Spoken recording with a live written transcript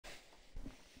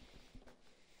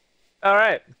All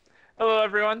right. Hello,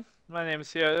 everyone. My name is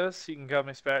Theodos. You can call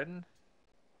me Spartan.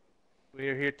 We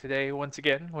are here today once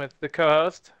again with the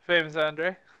co-host, famous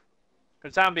Andre, or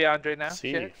Zombie Andre now.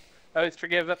 See. Shit. I always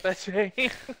forget about that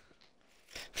shit.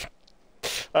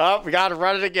 Oh, we gotta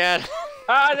run it again.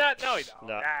 No, we don't.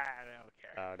 No. I don't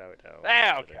care. Oh, no.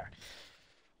 I don't care.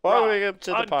 Welcome to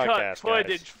the Uncut podcast,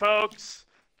 footage, guys. folks.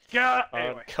 Anyway.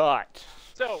 Uncut.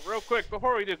 So, real quick,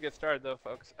 before we do get started, though,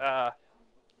 folks,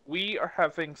 we are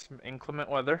having some inclement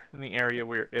weather in the area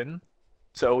we're in.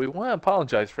 So we want to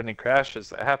apologize for any crashes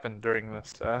that happened during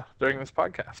this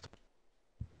podcast.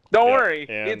 Don't Yep, worry,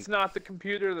 and it's not the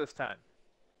computer this time.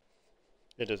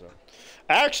 it isn't.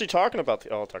 Actually, talking about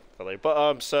I'll talk about that later.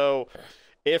 But so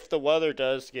if the weather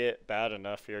does get bad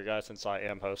enough here, guys, since I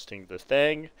am hosting the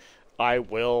thing, I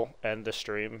will end the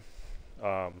stream.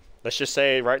 Let's just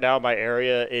say right now in my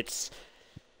area, it's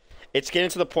getting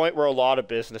to the point where a lot of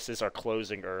businesses are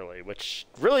closing early, which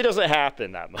really doesn't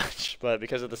happen that much. But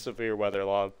because of the severe weather, a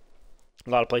lot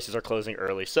of places are closing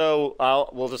early. So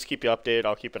we'll just keep you updated.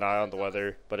 I'll keep an eye on the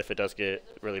weather. But if it does get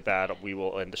really bad, we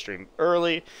will end the stream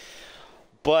early.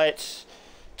 But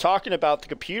talking about the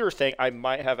computer thing, I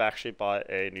might have actually bought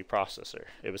a new processor.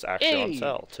 It was actually on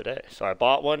sale today. So I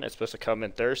bought one. It's supposed to come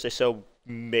in Thursday. So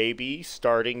maybe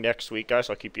starting next week, guys,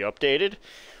 I'll keep you updated.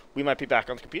 We might be back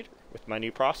on the computer with my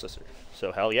new processor.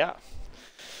 So hell yeah.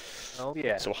 Oh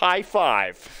yeah. So high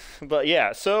five. But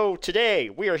yeah, so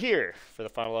today we are here for the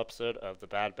final episode of The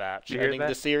Bad Batch. Ending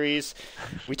the series.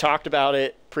 We talked about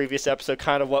it previous episode,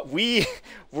 kind of what we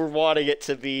were wanting it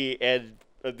to be, and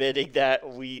admitting that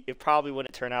it probably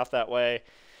wouldn't turn out that way.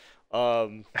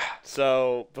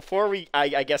 So before we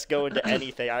I guess go into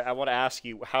anything, I want to ask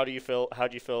you, how do you feel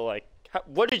like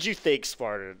what did you think,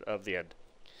 Spartan, of the end?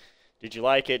 Did you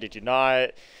like it? Did you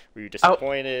not? Were you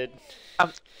disappointed?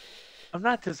 I'm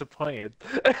not disappointed,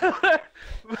 but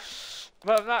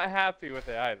I'm not happy with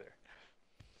it either.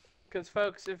 Because,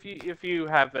 folks, if you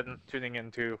have been tuning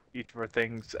into each of our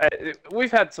things,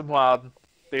 we've had some wild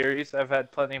theories. I've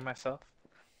had plenty myself,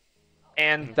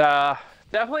 and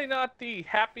definitely not the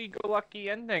happy-go-lucky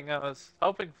ending I was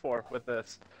hoping for with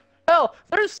this. Hell,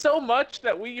 there's so much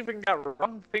that we even got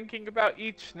wrong thinking about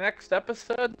each next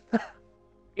episode.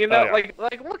 You know,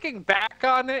 like looking back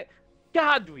on it,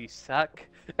 God, we suck.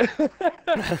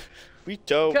 We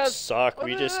don't suck.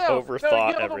 We just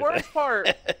overthought everything. The worst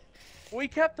part, we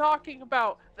kept talking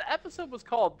about, the episode was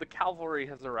called "The Cavalry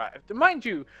Has Arrived." And mind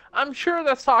you, I'm sure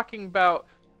that's talking about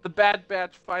the Bad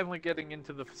Batch finally getting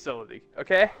into the facility,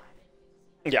 okay?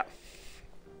 Yeah.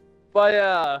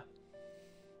 But,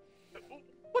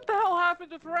 what the hell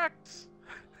happened with Rex?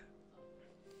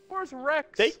 Where's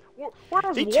Rex? They Wolf?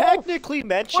 technically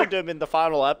mentioned him in the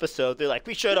final episode. They're like,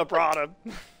 we should have brought him.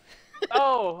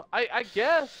 Oh, I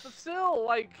guess, but still,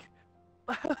 like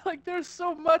there's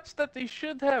so much that they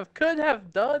could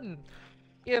have done,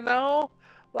 you know?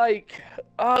 Like,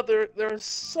 there's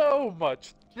so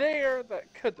much there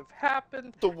that could have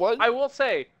happened. I will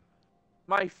say,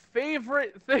 my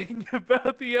favorite thing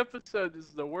about the episode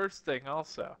is the worst thing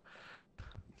also.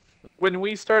 When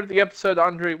we started the episode,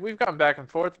 Andre, we've gone back and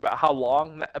forth about how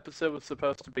long that episode was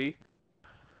supposed to be.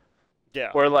 Yeah.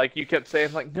 Where, like, you kept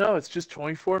saying, like, no, it's just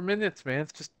 24 minutes, man.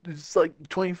 It's just like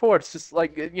 24. It's just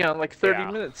like, you know, like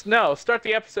 30 minutes. No, start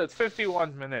the episode. It's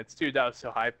 51 minutes. Dude, I was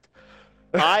so hyped.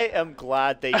 I am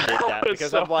glad they did that,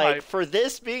 because so I'm like, hyped. For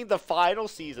this being the final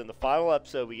season, the final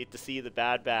episode, we get to see the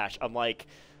Bad Batch. I'm like,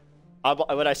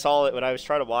 when I saw it, when I was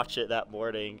trying to watch it that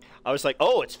morning, I was like,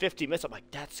 oh, it's 50 minutes. I'm like,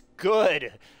 that's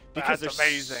good. Because That's there's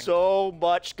amazing. so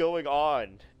much going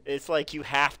on. It's like you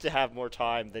have to have more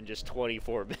time than just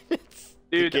 24 minutes.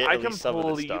 Dude, I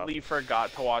completely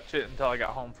forgot to watch it until I got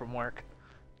home from work.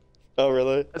 Oh,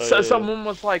 really? So someone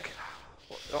was like,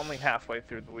 only halfway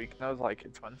through the week, and I was like,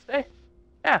 it's Wednesday?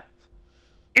 Yeah.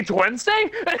 It's Wednesday?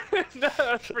 No,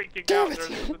 I was freaking out the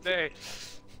rest of the day.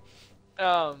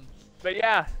 But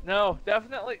yeah, no,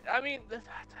 definitely. I mean,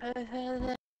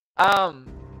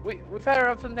 we've had our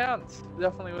ups and downs,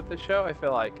 definitely, with the show, I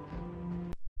feel like.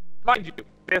 Mind you,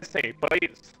 Disney,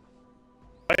 please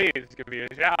give me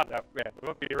a shout out, man.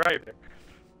 We'll be right there.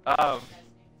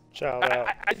 Shout out.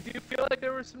 I do feel like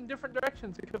there were some different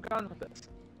directions we could have gone with this.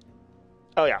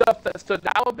 Oh, yeah. Stuff that stood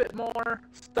out a bit more,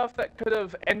 stuff that could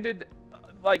have ended,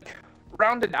 like,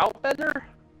 rounded out better.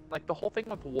 Like the whole thing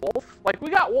with Wolf. Like, we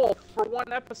got Wolf for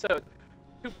one episode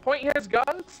to point his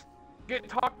guns, get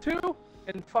talked to,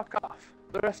 and fuck off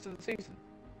the rest of the season.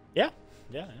 Yeah.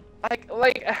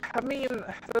 Like, I mean,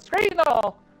 that's great and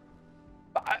all,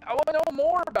 but I want to know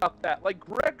more about that. Like,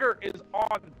 Gregor is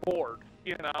on board,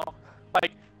 you know?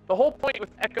 Like, the whole point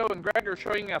with Echo and Gregor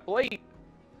showing up late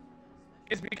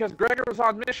is because Gregor was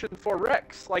on mission for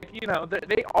Rex. Like, you know,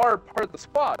 they are part of the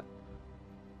squad.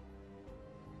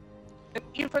 And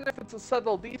even if it's a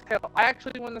subtle detail, I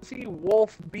actually want to see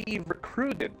Wolf be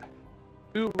recruited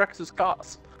to Rex's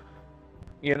cause.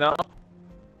 You know?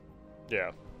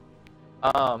 Yeah.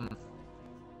 And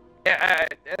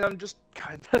I'm just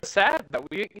kind of sad that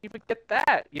we didn't even get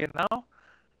that, you know?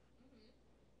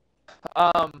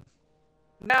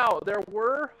 Now, there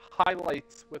were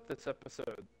highlights with this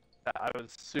episode that I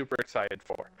was super excited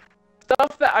for.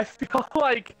 Stuff that I feel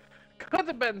like could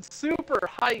have been super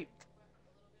hyped,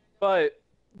 but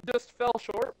just fell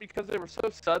short because they were so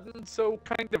sudden, so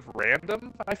kind of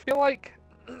random. I feel like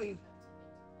the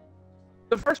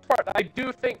first part I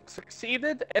do think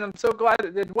succeeded, and I'm so glad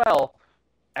it did well.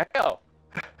 Echo.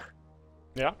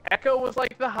 Yeah. Echo was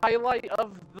like the highlight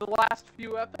of the last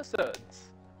few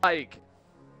episodes. Like,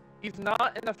 he's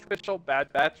not an official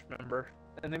Bad Batch member,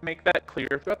 and they make that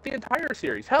clear throughout the entire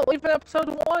series. Hell, even episode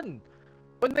 1,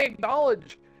 when they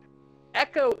acknowledge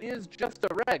Echo is just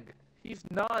a reg. He's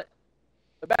not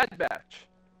a Bad Batch.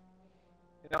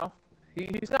 You know?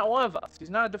 He's not one of us. He's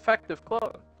not a defective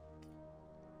clone.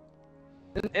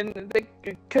 And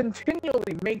they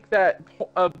continually make that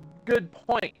a good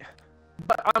point.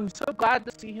 But I'm so glad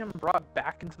to see him brought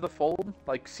back into the fold,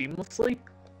 like, seamlessly.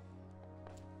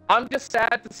 I'm just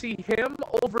sad to see him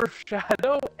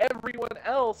overshadow everyone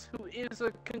else who is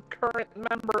a concurrent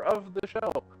member of the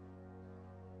show.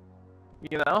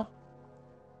 You know?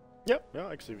 Yep. Yeah,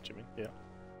 I can see what you mean. Yeah.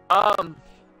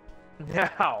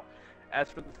 Now, as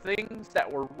for the things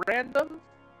that were random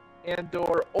and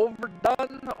or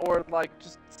overdone or like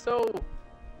just so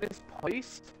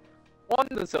misplaced, one,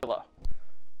 the Zilla.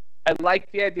 I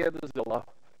like the idea of the Zilla.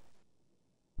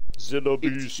 Zilla It's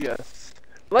Beast. just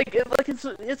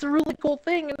it's a really cool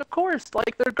thing, and of course,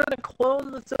 like, they're gonna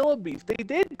clone the Zilla Beast. They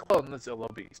did clone the Zilla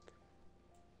Beast.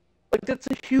 Like, that's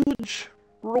a huge,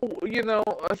 you know,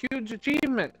 a huge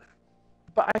achievement.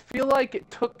 But I feel like it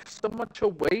took so much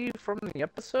away from the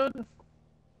episode.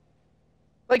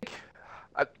 Like,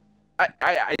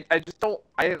 I just don't,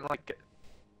 I didn't like it.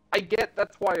 I get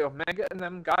that's why Omega and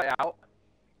them got out.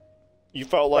 You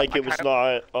felt like it was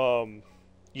not,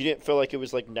 you didn't feel like it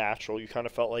was, like, natural. You kind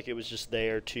of felt like it was just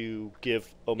there to give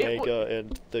Omega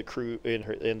and the crew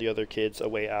and the other kids a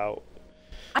way out.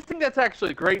 I think that's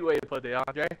actually a great way to put it,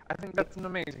 Andre. I think that's an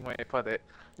amazing way to put it.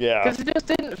 Yeah. Because it just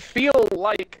didn't feel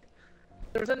like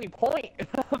there's any point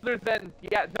other than,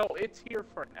 yeah, no, it's here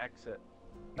for an exit.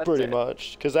 That's Pretty it.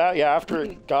 much. Because, yeah, after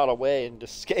it got away and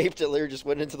escaped, it literally just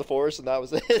went into the forest and that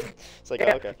was it. It's like,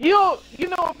 Yeah. oh, okay. You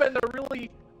know, it'd been a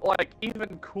really, like,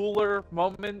 even cooler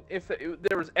moment if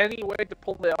there was any way to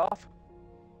pull it off.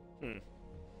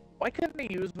 Why couldn't they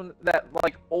use that,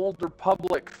 like, old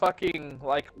Republic fucking,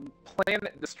 like,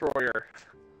 planet destroyer?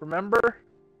 Remember?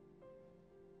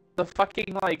 The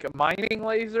fucking, like, mining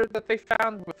laser that they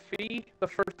found with Fee? The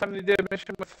first time they did a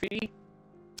mission with Fee?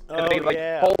 And they, like,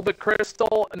 pulled the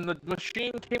crystal, and the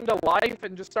machine came to life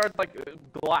and just started, like,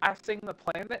 blasting the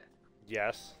planet?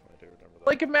 Yes, I do remember that.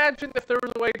 Like, imagine if there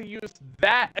was a way to use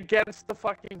that against the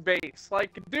fucking base.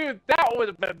 Like, dude, that would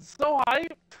have been so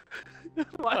hyped!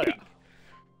 Like... Oh, yeah.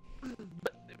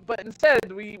 But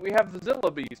instead, we have the Zilla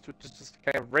Beast, which is just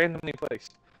kind of randomly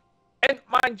placed. And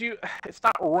mind you, it's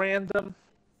not random.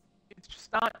 It's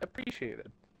just not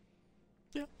appreciated.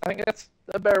 Yeah. I think that's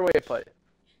a better way to put it.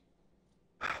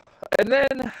 And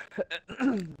then,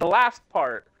 the last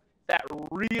part that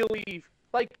really,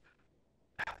 like,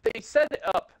 they set it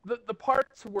up. The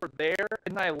parts were there,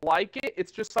 and I like it.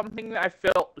 It's just something that I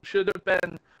felt should have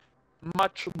been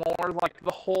much more like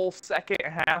the whole second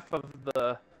half of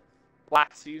the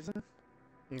last season.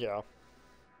 Yeah.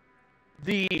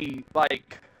 The,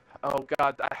 like, oh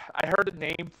god, I heard a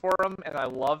name for him and I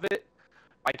love it.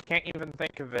 I can't even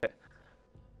think of it.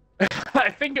 I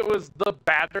think it was the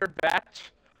Batter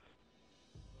Batch.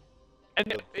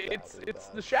 And it's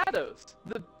the Shadows.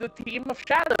 The team of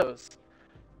Shadows.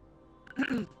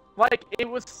 Like, it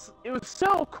was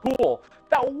so cool.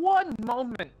 That one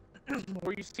moment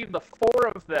where you see the 4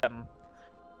 of them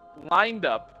lined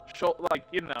up, like,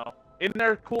 you know, in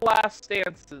their cool-ass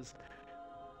stances.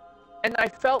 And I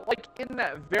felt like in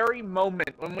that very moment,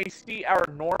 when we see our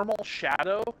normal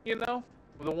Shadow, you know,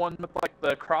 the one with, like,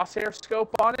 the crosshair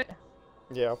scope on it.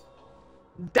 Yeah.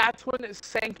 That's when it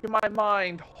sank in my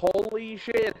mind, holy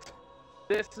shit,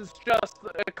 this is just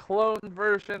a clone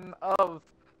version of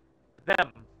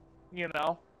them, you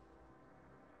know?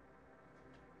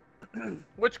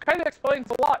 Which kind of explains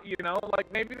a lot, you know?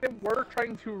 Like, maybe they were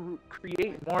trying to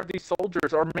create more of these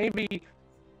soldiers, or maybe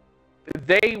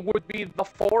they would be the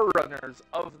forerunners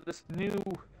of this new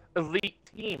elite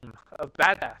team of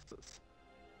badasses.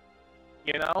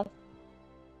 You know?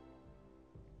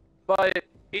 But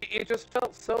it just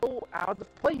felt so out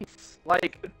of place.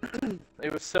 Like,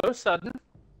 it was so sudden.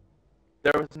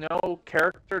 There was no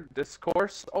character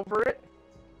discourse over it.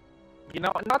 You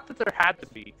know, not that there had to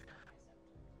be.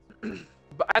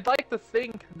 But I'd like to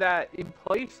think that in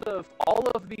place of all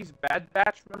of these Bad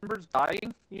Batch members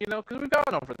dying, you know, because we've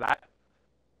gone over that.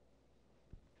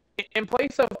 In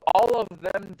place of all of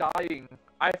them dying,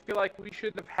 I feel like we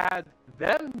should have had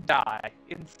them die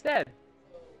instead.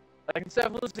 Like, instead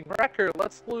of losing Wrecker,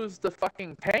 let's lose the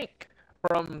fucking tank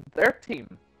from their team.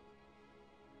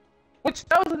 Which,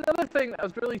 that was another thing that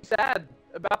was really sad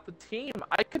about the team.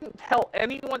 I couldn't tell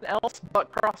anyone else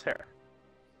but Crosshair.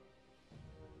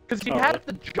 Because you had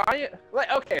the giant...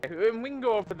 Like, okay, and we can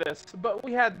go over this, but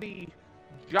we had the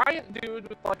giant dude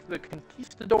with, like, the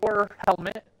Conquistador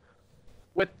helmet,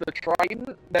 with the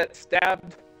trident that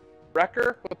stabbed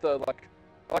Wrecker with the, like,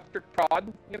 electric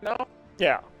prod, you know?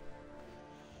 Yeah.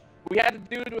 We had a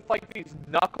dude with, like, these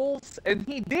knuckles, and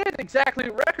he did exactly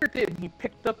what Wrecker did. He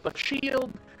picked up a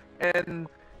shield and,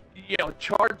 you know,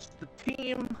 charged the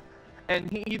team,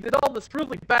 and he did all this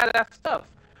really badass stuff.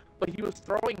 But he was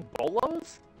throwing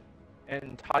bolos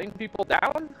and tying people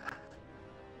down.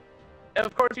 And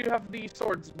of course you have the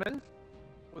swordsman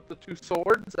with the two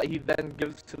swords that he then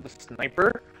gives to the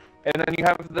sniper. And then you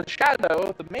have the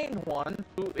Shadow, the main one,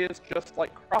 who is just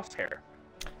like Crosshair.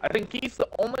 I think he's the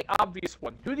only obvious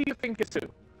one. Who do you think is who?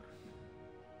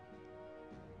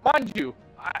 Mind you,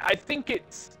 I think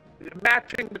it's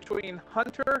matching between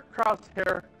Hunter,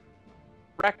 Crosshair,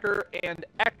 Wrecker, and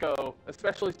Echo,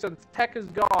 especially since Tech is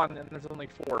gone and there's only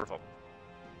 4 of them.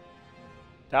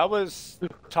 That was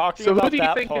talking so about who do you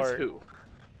that think part. Is who?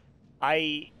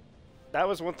 That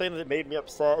was one thing that made me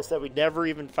upset, is that we never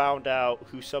even found out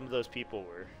who some of those people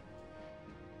were.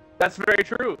 That's very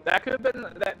true. That could have been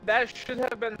that should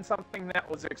have been something that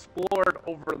was explored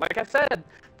over, like I said,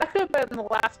 that could have been the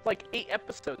last like 8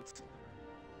 episodes.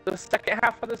 The second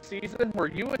half of the season where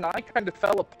you and I kind of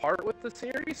fell apart with the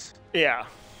series. Yeah.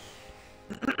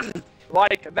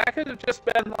 Like, that could have just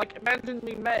been, like, imagine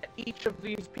we met each of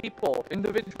these people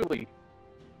individually.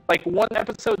 Like, one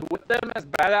episode with them as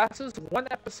badasses, one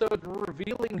episode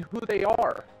revealing who they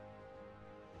are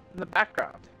in the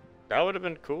background. That would have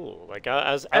been cool. Like,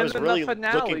 I was really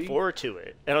looking forward to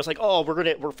it. And I was like, oh,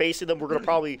 we're facing them, they're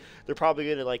probably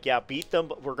gonna, like, yeah, beat them,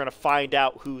 but we're gonna find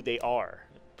out who they are.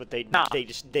 But they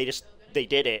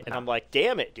did it, and I'm like,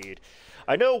 damn it, dude.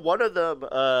 I know one of them,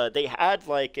 they had,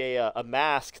 like, a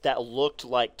mask that looked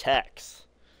like Tech's,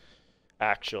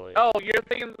 actually. Oh, you're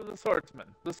thinking of the Swordsman.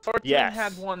 The Swordsman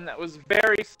had one that was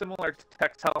very similar to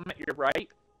Tech's helmet, you're right.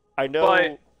 I know,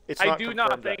 but it's I not do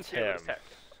not think it was Tech.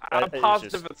 I'm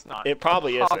positive it's not. It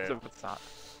probably isn't. Positive it's not.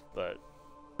 But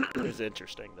it was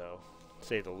interesting, though, to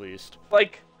say the least.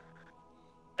 Like,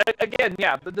 again,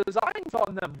 yeah, the designs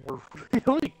on them were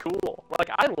really cool. Like,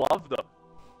 I love them.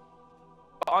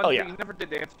 Honestly, you never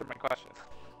did answer my question.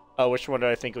 Oh, which one did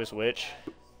I think was which?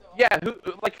 Yeah, who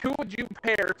would you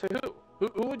pair to who?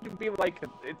 Who would you be like,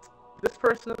 it's this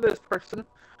person, this person,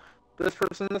 this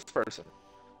person, this person?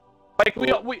 Like,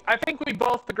 I think we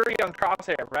both agree on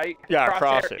Crosshair, right? Yeah,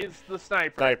 Crosshair is the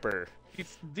sniper.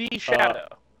 He's the Shadow.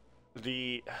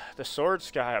 The swords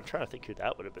guy, I'm trying to think who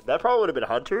that would have been. That probably would have been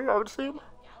Hunter, I would assume.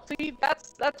 See,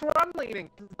 that's where I'm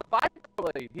leaning. The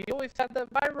vibro blade. He always had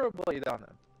that vibro blade on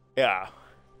him. Yeah.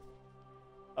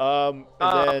 And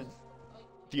then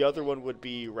the other one would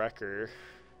be Wrecker.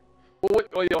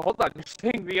 Wait, hold on. You're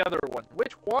saying the other one.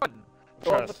 Which one? The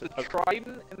one with the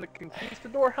trident and the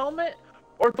Conquistador helmet?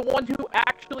 Or the one who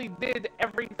actually did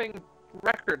everything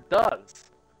Wrecker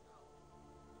does?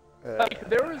 Like,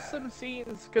 there was some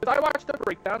scenes, because I watched a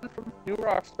breakdown from New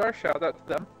Rockstar, shout out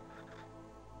to them.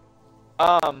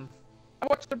 I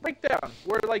watched a breakdown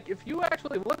where, like, if you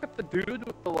actually look at the dude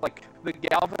with the, like, the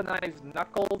galvanized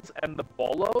knuckles and the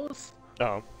bolos,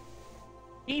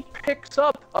 he picks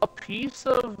up a piece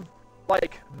of,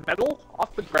 like, metal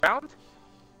off the ground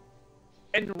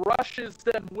and rushes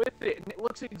them with it, and it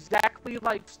looks exactly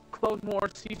like Clone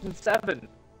Wars Season 7,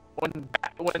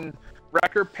 when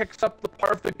Wrecker picks up the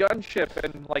part of the gunship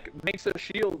and, like, makes a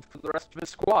shield for the rest of his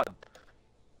squad.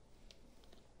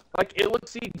 Like, it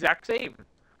looks the exact same.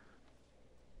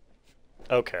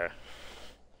 Okay.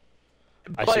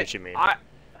 I see what you mean.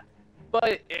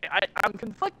 I'm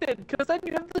conflicted, because then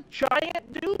you have the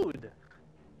giant dude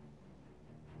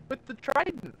with the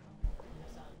trident.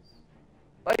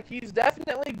 Like, he's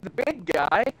definitely the big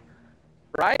guy,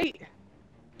 right?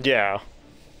 Yeah.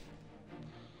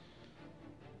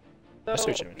 So, I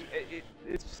see what you mean.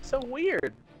 It's so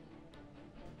weird.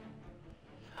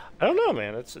 I don't know,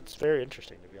 man. It's very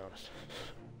interesting, to be honest.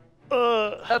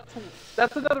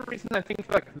 That's another reason I think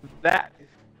like that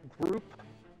group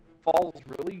falls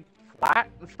really flat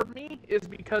for me, is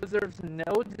because there's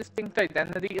no distinct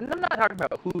identity, and I'm not talking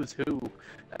about who's who,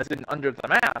 as in Under the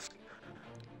Mask.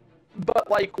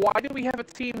 But like, why do we have a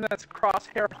team that's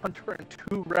Crosshair, Hunter, and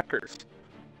 2 Wreckers?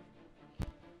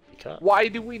 Because. Why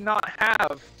do we not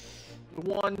have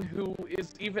one who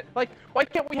is even like? Why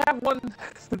can't we have one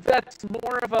that's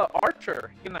more of a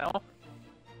Archer? You know,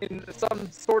 in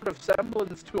some sort of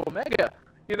semblance to Omega.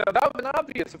 You know, that would have been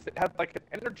obvious if it had like an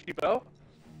energy bow.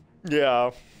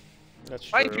 Yeah, that's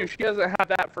true. Mind you, she hasn't had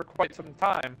that for quite some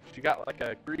time. She got like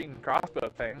a green crossbow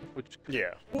thing, which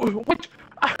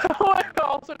I want to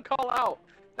also call out.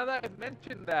 Now that I've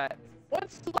mentioned that,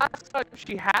 when's the last time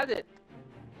she had it?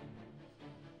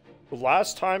 The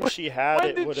last time she had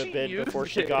it would have been before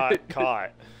she got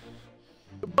caught.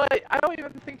 But I don't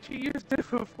even think she used it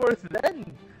before then.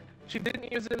 She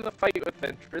didn't use it in the fight with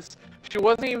Ventress. She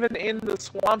wasn't even in the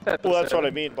swamp episode. Well, that's what I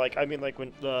mean. Like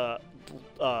when the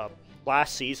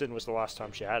last season was the last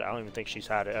time she had it. I don't even think she's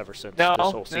had it ever since this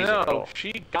whole season at all.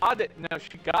 She got it. No,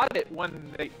 she got it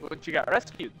when she got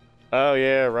rescued. Oh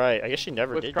yeah, right. I guess she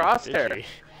never did. Crosshair. Did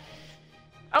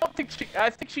she? I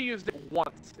think she used it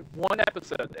once, one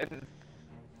episode, and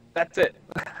that's it.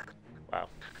 Wow.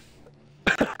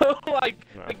 Like,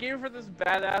 I gave her this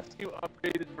badass new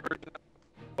upgraded version of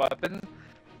the weapon.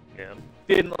 Yeah.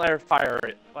 Didn't let her fire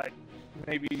it, like,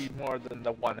 maybe more than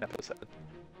the one episode.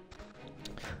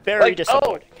 Very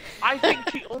disappointing. Oh, I think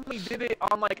she only did it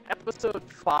on, like, episode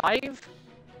 5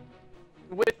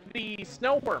 with the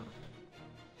snowworm.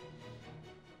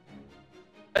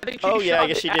 I think she I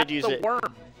guess she did use the it.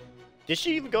 Worm. Did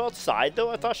she even go outside though?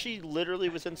 I thought she literally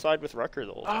was inside with Wrecker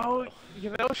the whole time. Oh, you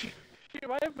know, she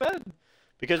might have been.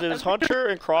 Because it was Hunter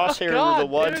and Crosshair were the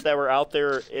ones that were out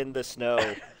there in the snow,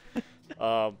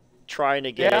 trying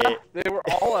to get it. They were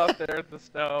all out there in the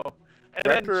snow. And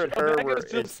Wrecker and her were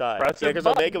inside. Yeah, because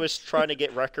Omega was trying to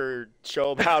get Wrecker,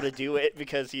 show him how to do it,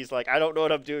 because he's like, I don't know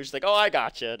what I'm doing. She's like, oh, I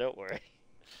gotcha, don't worry.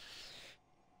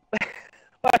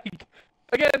 Like,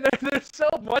 again, there's so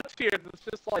much here that's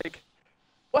just like,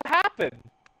 what happened?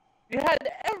 You had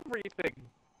everything.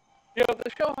 You know, the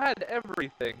show had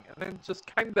everything, and then just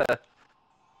kind of,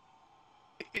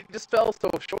 it just fell so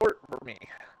short for me.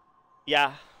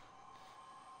 Yeah.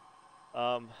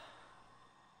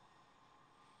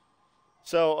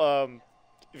 So,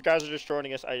 if you guys are just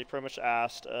joining us, I pretty much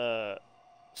asked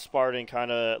Spartan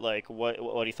kind of like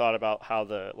what he thought about how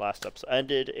the last episode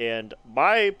ended, and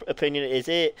my opinion is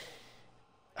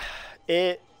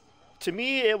to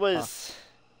me it was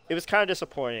kind of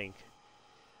disappointing.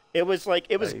 It was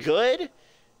good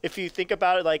if you think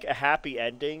about it, like a happy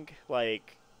ending,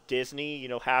 like Disney, you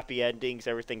know, happy endings,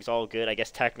 everything's all good. I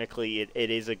guess technically it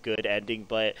is a good ending,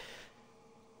 but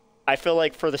I feel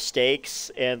like for the stakes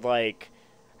and like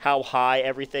how high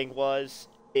everything was,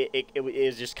 it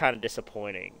is just kind of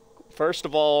disappointing. First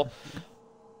of all,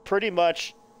 pretty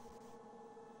much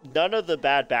none of the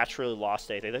Bad Batch really lost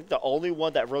anything. I think the only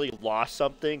one that really lost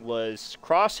something was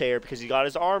Crosshair, because he got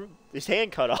his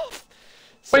hand cut off.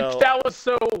 So, which that was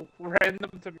so random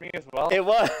to me as well. It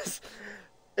was.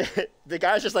 The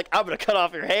guy's just like, I'm gonna cut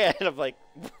off your hand. I'm like,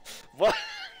 what?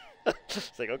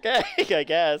 It's like, okay, I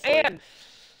guess. And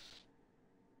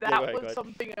that was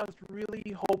something I was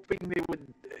really hoping they would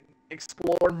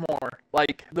explore more,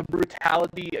 like the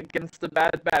brutality against the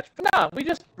Bad Batch. But no, we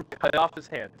just cut off his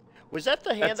hand. Was that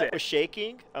the hand that was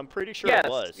shaking? I'm pretty sure it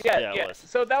was. Yeah, it was.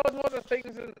 So that was one of the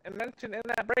things mentioned in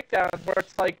that breakdown, where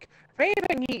it's like, if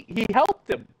anything, he helped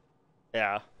him.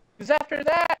 Yeah. Because after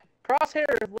that, Crosshair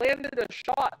landed a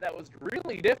shot that was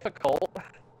really difficult. Oh,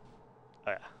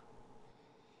 yeah.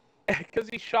 Because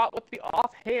he shot with the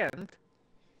offhand.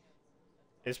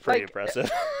 It's pretty impressive.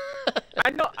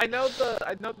 I know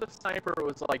the sniper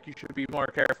was like, you should be more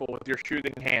careful with your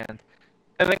shooting hand,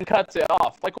 and then cuts it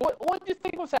off. Like, what did you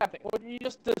think was happening? Were you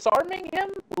just disarming him,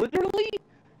 literally?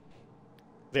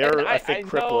 They're, I think,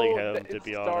 crippling him, to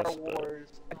be honest.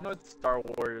 I know it's Star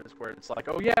Wars, where it's like,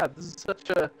 oh yeah, this is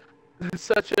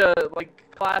such a like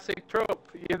classic trope,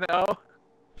 you know,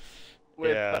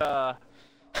 with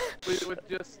with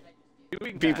just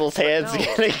doing people's hands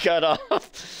getting cut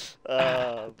off.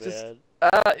 Oh man.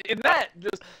 And that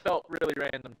just felt really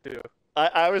random too.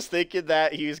 I was thinking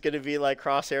that he was gonna be like,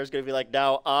 Crosshair was gonna be like,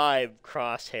 now I'm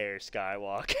Crosshair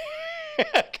Skywalker.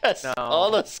 Because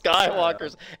all the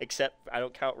Skywalkers, except I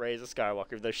don't count Rey as a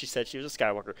Skywalker, though she said she was a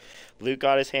Skywalker. Luke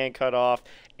got his hand cut off.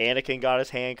 Anakin got his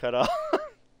hand cut off.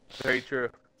 Very true.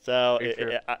 So Very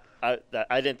true.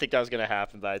 I didn't think that was gonna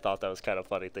happen, but I thought that was kind of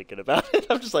funny thinking about it.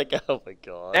 I'm just like, oh my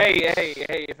god. Hey!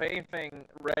 If anything,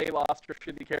 Rey lost her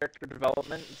shitty character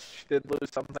development. She did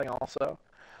lose something also.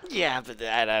 Yeah, but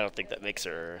I don't think that makes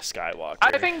her a Skywalker.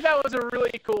 I think that was a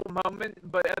really cool moment,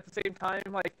 but at the same time,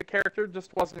 like the character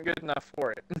just wasn't good enough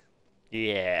for it.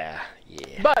 Yeah.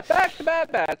 But back to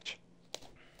Bad Batch.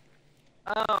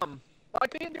 Like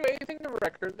they didn't do anything to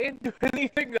Wrecker. They didn't do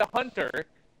anything to Hunter.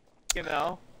 You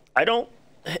know. I don't.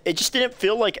 It just didn't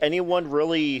feel like anyone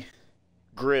really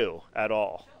grew at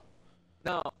all.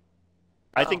 No.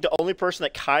 I think the only person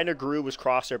that kind of grew was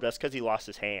Crosshair, but that's because he lost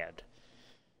his hand.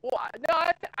 Well, no,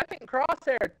 I think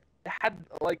Crosshair had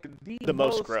like The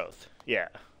most growth. Yeah.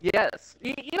 Yes.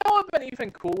 You know what would have been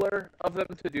even cooler of them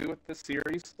to do with this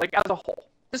series, like as a whole,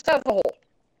 just as a whole.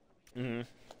 Mm-hmm.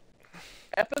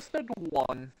 Episode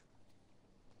 1,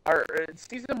 or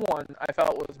season 1, I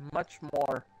felt was much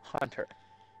more Hunter.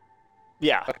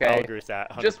 Yeah, Okay. I'll agree with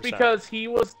that. 100%. Just because he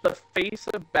was the face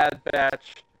of Bad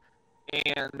Batch,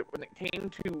 and when it came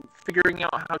to figuring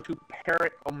out how to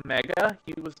parrot Omega,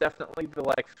 he was definitely the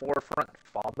like forefront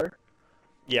father.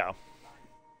 Yeah.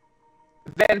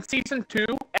 Then season 2,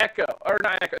 Tech,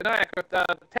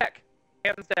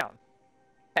 hands down,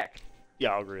 Tech.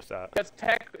 Yeah, I'll agree with that. Because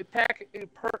Tech,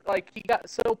 like he got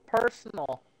so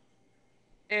personal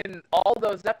in all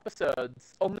those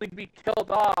episodes, only to be killed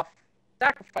off,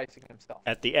 sacrificing himself.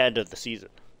 At the end of the season.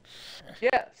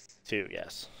 Yes. 2,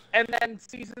 yes. And then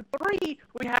season 3,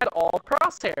 we had all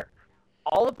Crosshair,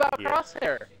 all about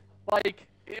Crosshair. Like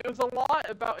it was a lot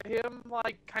about him,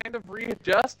 like kind of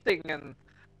readjusting and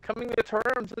coming to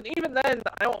terms. And even then,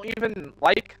 I don't even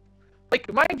like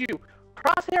mind you,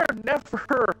 Crosshair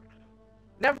never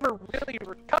really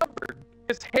recovered.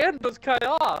 His hand was cut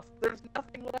off. There's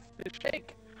nothing left to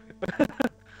shake.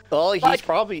 Well, he's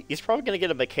probably gonna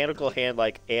get a mechanical hand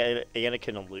like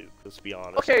Anakin and Luke. Let's be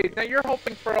honest. Okay, now you're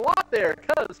hoping for a lot there,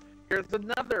 because here's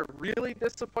another really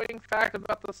disappointing fact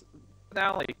about this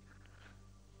finale.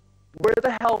 Where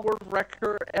the hell were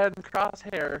Wrecker and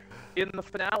Crosshair in the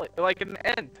finale? Like in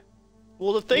the end?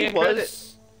 Well, the thing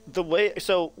was the way.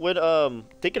 So when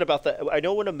thinking about that, I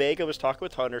know when Omega was talking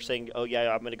with Hunter, saying, "Oh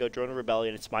yeah, I'm gonna go join the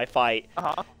rebellion. It's my fight."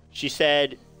 She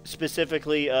said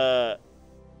specifically,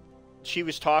 she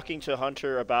was talking to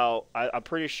Hunter about. I'm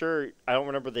pretty sure I don't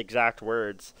remember the exact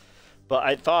words, but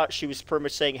I thought she was pretty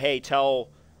much saying, "Hey, tell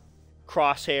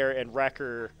Crosshair and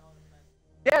Wrecker."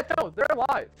 Yeah, no, they're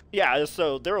alive. Yeah,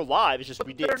 so they're alive. It's just But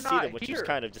we didn't see them, which here. is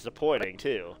kind of disappointing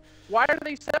too. Why are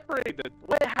they separated?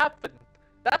 What happened?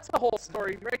 That's the whole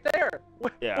story right there.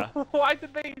 Yeah. Why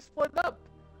did they split up?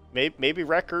 Maybe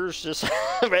Wrecker's just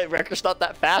Wrecker's not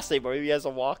that fast anymore. Maybe he has a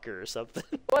walker or something.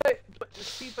 But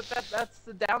that's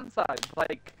the downside.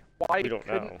 Like, why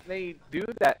couldn't they do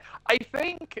that? I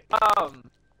think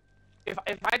if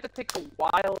I had to take a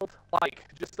wild, like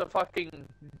just a fucking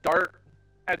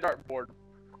dartboard,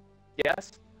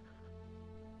 yes.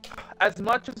 As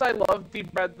much as I love D.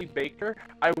 Bradley Baker,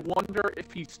 I wonder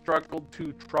if he struggled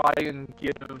to try and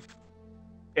give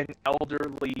an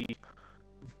elderly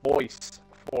voice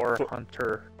for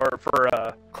Hunter, or for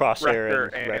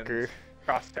Crosshair and Wrecker.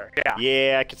 Crosshair, yeah.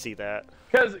 Yeah, I could see that.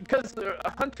 Because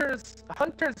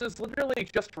Hunter's is literally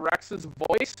just Rex's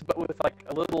voice, but with like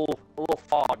a little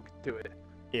fog to it.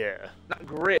 Yeah. Not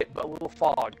grit, but a little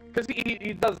fog. Because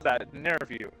he does that in an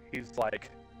interview. He's like,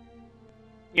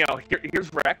 you know,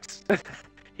 here's Rex.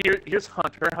 Here's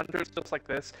Hunter. Hunter's just like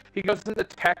this. He goes into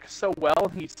tech so well,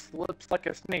 he slips like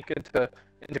a snake into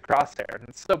Crosshair, and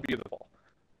it's so beautiful.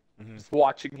 Mm-hmm. Just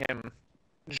watching him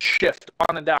shift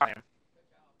on a dime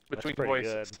between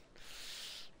voices.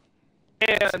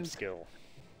 Good. And some skill.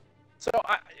 So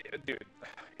dude,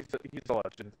 he's a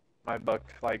legend. My book,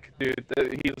 like, dude,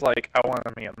 he's like, I want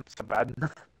to meet him so bad.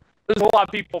 There's a lot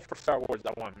of people for Star Wars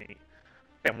that want to meet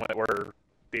him when we're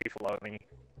Dave Filoni,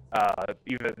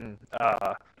 even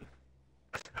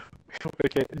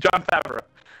Jon Favreau.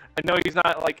 I know he's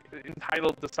not like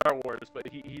entitled to Star Wars, but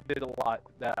he did a lot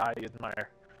that I admire.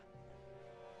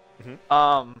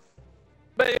 Mm-hmm.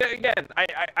 But again,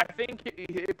 I think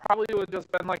it probably would have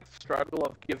just been like the struggle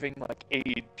of giving like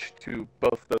age to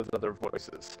both those other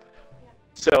voices.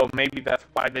 So maybe that's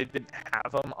why they didn't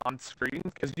have them on screen,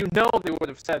 because you know they would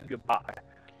have said goodbye.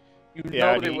 You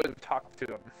know they would have talked to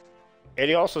him. And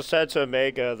he also said to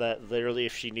Omega that literally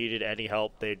if she needed any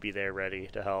help, they'd be there ready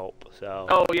to help. So.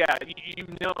 Oh yeah, you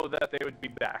know that they would be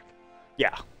back.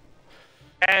 Yeah.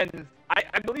 And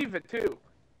I believe it too.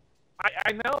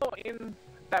 I know in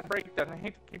that breakdown, I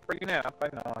hate to keep bringing it up, I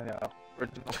know,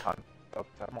 original content,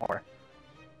 more.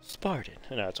 Spartan.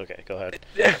 No, it's okay. Go ahead.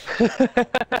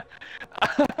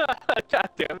 God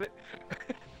damn it.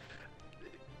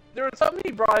 There was something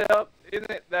he brought up in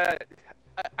it that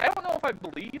I don't know if I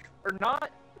believe or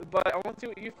not, but I want to see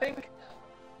what you think.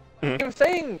 He was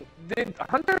saying, did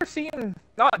Hunter seem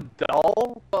not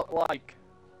dull, but like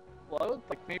slowed?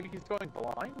 Like maybe he's going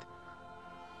blind?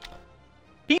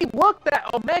 He looked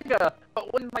at Omega,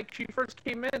 but when like she first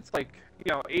came in, it's like,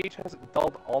 you know, age hasn't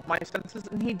dulled all my senses,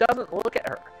 and he doesn't look at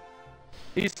her.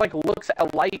 He just like looks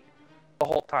at Light the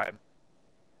whole time.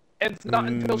 And it's not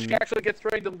until she actually gets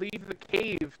ready to leave the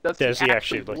cave does he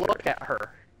actually look at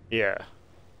her. Yeah.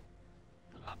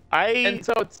 And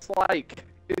so it's like,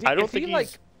 I don't think he's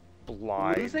like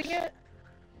blind. Losing it?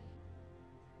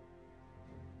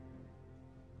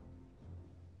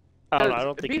 I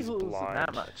don't think he's blind.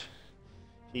 That much.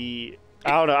 I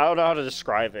don't know how to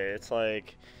describe it. It's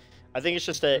like, I think it's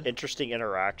just an interesting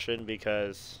interaction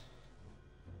because,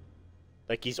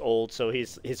 like, he's old, so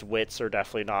his wits are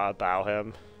definitely not about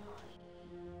him.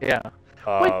 Yeah.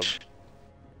 Which,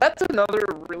 that's another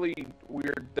really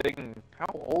weird thing. How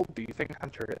old do you think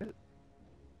Hunter is?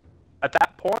 At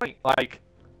that point, like...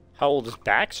 How old is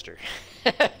Baxter?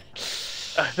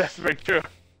 That's very true.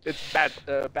 It's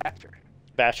Baxter.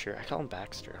 Baxter. I call him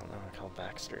Baxter. I don't know. I call him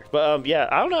Baxter. But, yeah,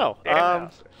 I don't know.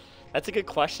 That's a good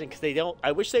question, because they don't...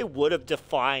 I wish they would have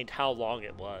defined how long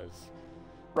it was.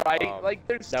 Right? Like,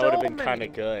 there's that would have been kind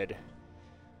of good.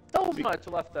 So much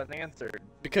left unanswered.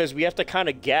 Because we have to kind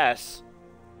of guess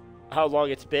how long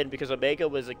it's been, because Omega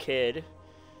was a kid,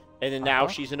 and then now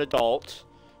she's an adult,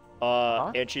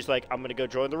 and she's like, I'm going to go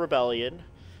join the rebellion.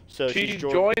 So she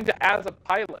joined as a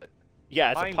pilot.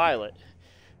 Yeah, as a pilot.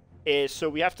 So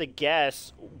we have to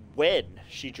guess when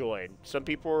she joined.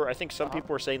 I think some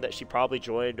people were saying that she probably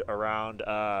joined around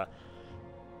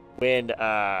when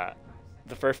the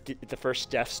first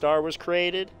Death Star was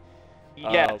created.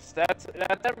 Yes, that's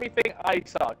everything I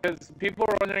saw. Because people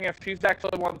were wondering if she's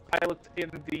actually one of the pilots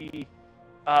in the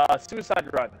suicide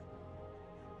run.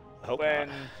 When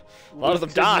a lot of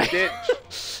them die.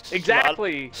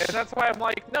 Exactly, and that's why I'm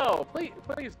like, no,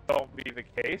 please don't be the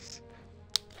case.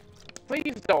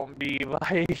 Please don't be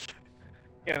like,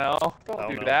 you know,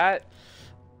 don't do that.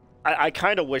 I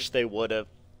kind of wish they would have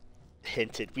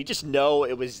hinted. We just know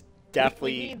it was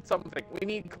definitely... We need something. We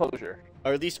need closure.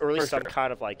 Or at least some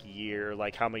kind of, like, year,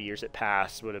 like how many years it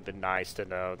passed would have been nice to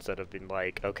know, instead of being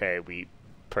like, okay, we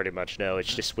pretty much know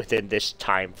it's just within this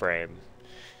time frame,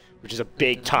 which is a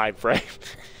big time frame,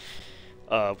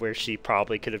 where she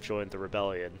probably could have joined the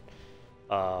rebellion.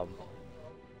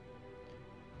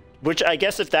 Which I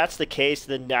guess if that's the case,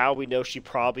 then now we know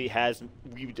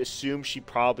we would assume she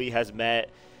probably has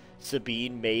met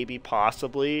Sabine, maybe,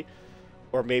 possibly,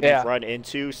 or maybe run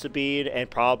into Sabine and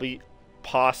possibly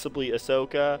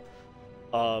Ahsoka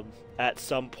at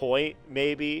some point,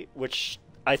 maybe, which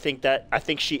I think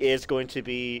she is going to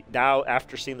be, now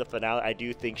after seeing the finale, I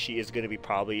do think she is going to be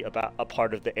probably about a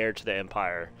part of the heir to the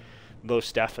Empire,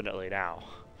 most definitely now.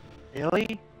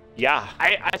 Really? Yeah.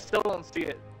 I still don't see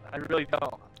it. I really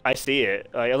don't. I see it,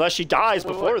 unless she dies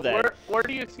before then. Where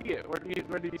do you see it? Where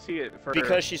do you see it?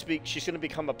 Because she's going to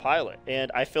become a pilot,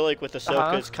 and I feel like with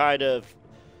Ahsoka's kind of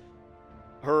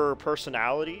her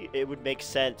personality, it would make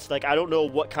sense. Like, I don't know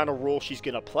what kind of role she's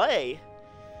going to play,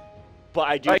 but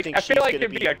I do think she's going to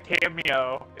be a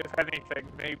cameo, if anything,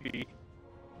 maybe.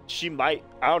 She might.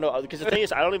 I don't know, because the thing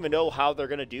is, I don't even know how they're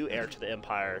going to do Heir to the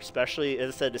Empire, especially,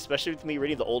 as I said, especially with me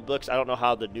reading the old books. I don't know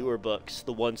how the newer books,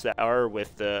 the ones that are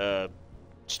with the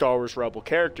Star Wars Rebel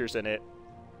characters in it,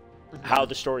 how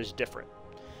the story is different.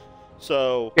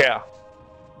 So yeah,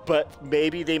 but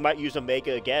maybe they might use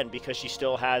Omega again because she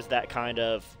still has that kind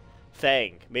of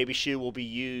thing. Maybe she will be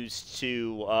used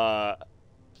to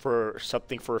for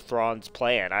something for Thrawn's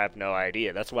plan. I have no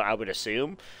idea. That's what I would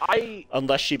assume.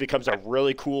 Unless she becomes a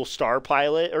really cool star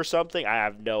pilot or something, I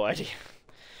have no idea.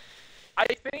 I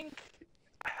think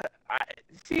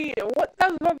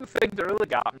that's one of the things that really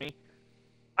got me.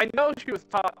 I know she was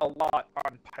taught a lot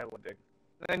on piloting.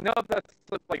 And I know that's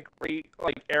the great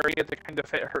area to kind of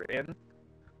fit her in.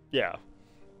 Yeah.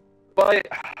 But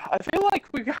I feel like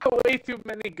we got way too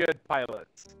many good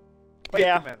pilots. Way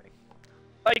too many.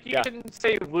 Like, you can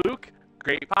say Luke,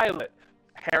 great pilot.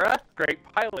 Hera, great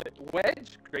pilot.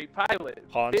 Wedge, great pilot.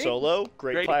 Han Solo,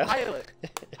 great pilot.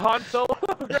 Han Solo,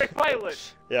 great pilot.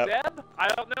 Yep. Zeb, I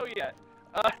don't know yet.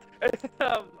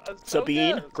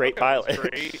 Sabine, great pilot.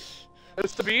 Great.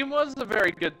 Sabine was a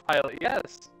very good pilot,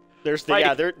 yes. There's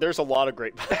a lot of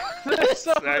great pilots.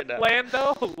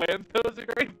 Lando's a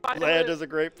great pilot. Lando's a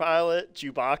great pilot.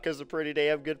 Chewbacca's a pretty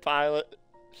damn good pilot.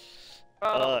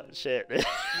 Shit.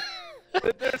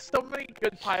 There's so many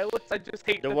good pilots. I just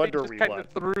hate No that wonder they we just kind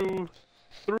won. of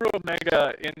threw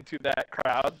Omega into that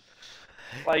crowd.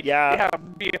 Like, Yeah. yeah,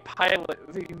 be a pilot.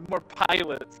 We need more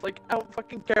pilots. Like, I don't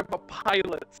fucking care about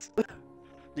pilots.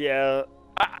 Yeah.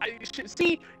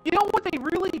 See, you know what? They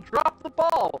really dropped the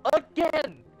ball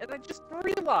again, and I just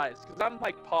realized because I'm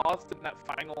like paused in that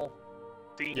final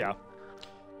scene. Yeah.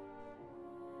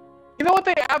 You know what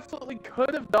they absolutely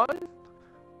could have done?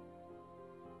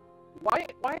 Why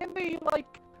didn't they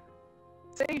like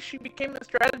say she became a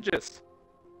strategist?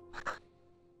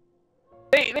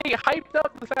 They hyped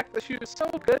up the fact that she was so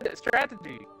good at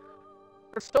strategy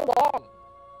for so long.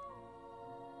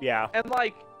 Yeah. And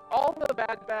like all the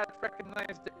bad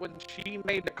recognized it when she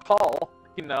made the call,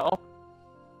 you know.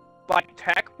 Like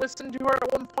Tech listened to her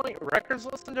at one point, Wreckers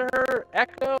listened to her,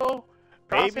 Echo,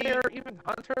 Crosshair, even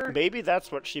Hunter. Maybe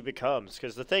that's what she becomes,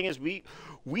 because the thing is,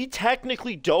 we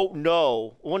technically don't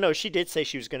know. Well, no, she did say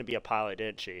she was going to be a pilot,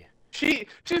 didn't she? She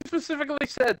specifically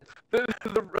said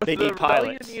They need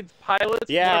pilots. Needs pilots.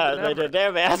 Yeah,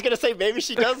 I was gonna say maybe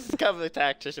she does become a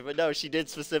tactician, but no, she did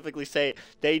specifically say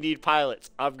they need pilots.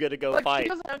 I'm gonna go like, fight. She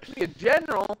doesn't have to be a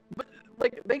general, but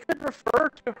like they could refer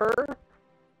to her.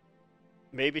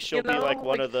 Maybe she'll be like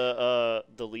one of the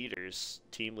leaders,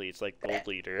 team leads, like gold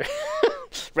leader,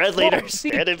 red leader,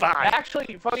 standing by.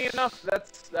 Actually, funny enough,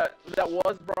 that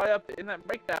was brought up in that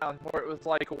breakdown where it was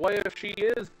like, what if she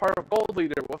is part of gold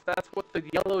leader? What if that's what the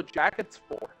yellow jacket's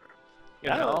for? You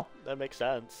know? That makes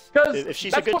sense. 'Cause if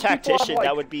she's a that's good what people tactician, have, that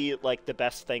like- would be like the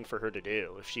best thing for her to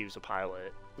do if she was a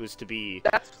pilot, was to be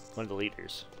one of the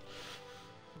leaders.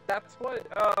 That's what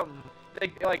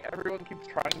like everyone keeps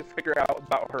trying to figure out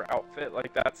about her outfit.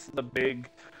 Like that's the big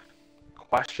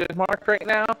question mark right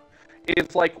now.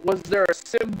 Is like, was there a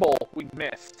symbol we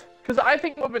missed? Because I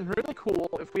think it would have been really cool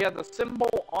if we had the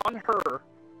symbol on her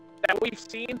that we've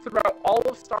seen throughout all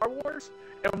of Star Wars,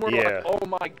 and we're like, oh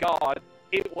my god,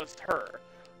 it was her.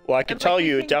 Well, I can tell like,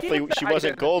 you, definitely she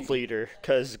wasn't identity. gold leader,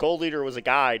 because gold leader was a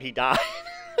guy and he died.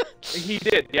 He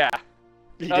did, yeah.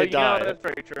 He did die. Know, that's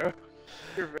very true.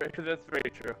 That's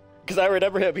very true. Because I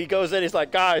remember him, he goes in, he's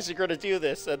like, guys, you're gonna do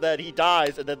this, and then he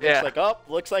dies, and then looks like, oh,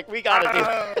 looks like we gotta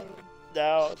do it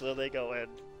now, so they go in.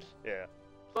 Yeah.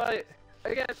 But,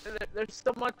 again, there's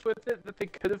so much with it that they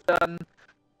could have done.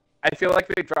 I feel like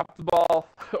they dropped the ball,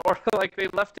 or like they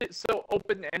left it so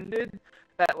open-ended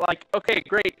that like, okay,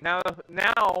 great, now,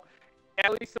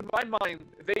 at least in my mind,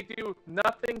 they do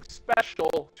nothing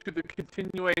special to the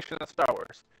continuation of Star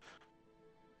Wars.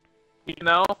 You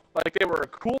know? Like, they were a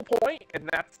cool point, and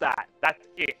that's that. That's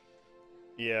it.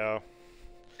 Yeah.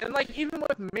 And, like, even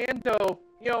with Mando,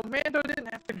 you know, Mando didn't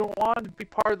have to go on to be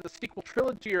part of the sequel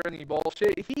trilogy or any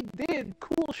bullshit. He did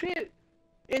cool shit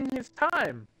in his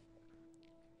time.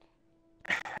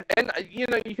 And, you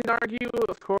know, you can argue,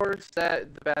 of course,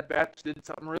 that the Bad Batch did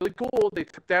something really cool. They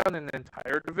took down an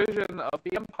entire division of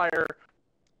the Empire.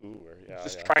 Ooh, yeah,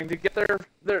 just trying to get their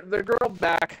girl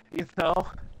back, you know?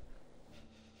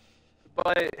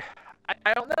 But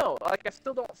I don't know. Like, I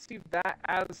still don't see that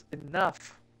as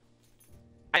enough.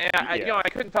 You know, I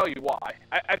couldn't tell you why.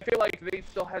 I feel like they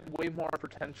still had way more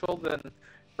potential than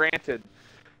granted.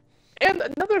 And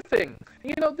another thing,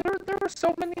 you know, there were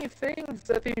so many things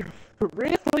that they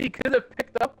really could have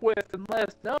picked up with and let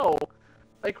us know.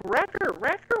 Like,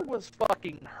 Wrecker was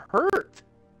fucking hurt.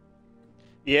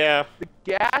 Yeah. The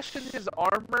gash in his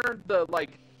armor, the,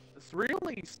 like,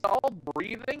 really stalled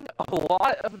breathing a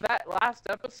lot of that last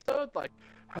episode, like...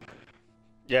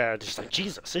 Yeah, just like,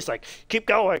 Jesus, he's like, keep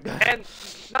going! And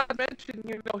not to mention,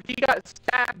 you know, he got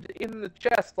stabbed in the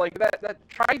chest, like, that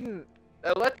trident,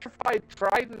 electrified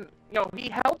trident, you know, he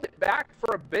held it back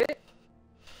for a bit,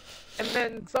 and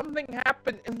then something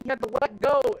happened, and he had to let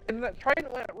go, and that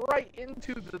trident went right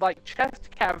into the, like, chest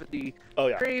cavity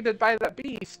created by that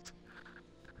beast.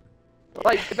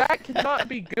 Like, that cannot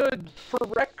be good for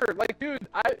Wrecker. Like, dude,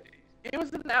 it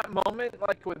was in that moment,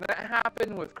 like, when that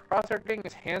happened with Crosshair getting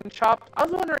his hand chopped, I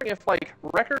was wondering if, like,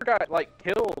 Wrecker got, like,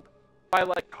 killed by,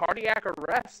 like, cardiac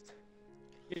arrest.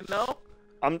 You know?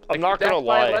 I'm like, not gonna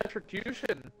lie. By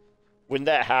electrocution. When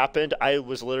that happened, I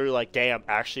was literally like, damn,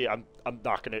 actually, I'm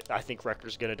not gonna, I think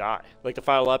Wrecker's gonna die. Like, the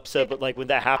final episode, but, like, when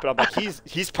that happened, I'm like,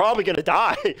 he's probably gonna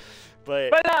die.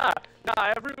 But nah,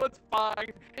 everyone's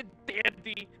fine and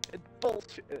dandy and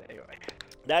bullshit. Anyway.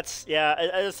 That's, yeah,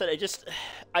 as I said,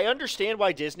 I understand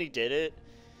why Disney did it.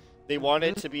 They want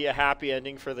it to be a happy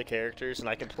ending for the characters, and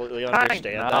I completely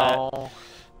understand that.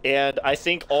 And I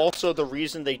think also the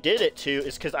reason they did it, too,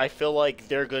 is because I feel like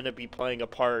they're going to be playing a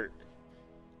part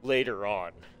later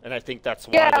on. And I think that's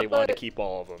why they want to keep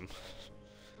all of them.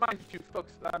 Mind you,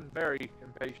 folks, I'm very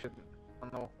impatient. I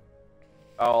don't know.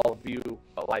 all of you,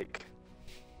 but like,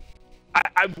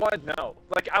 I want to know.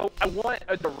 Like, I want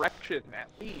a direction at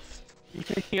least.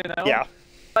 You know? Yeah.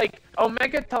 Like,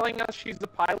 Omega telling us she's the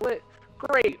pilot,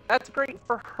 great. That's great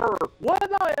for her. What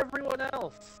about everyone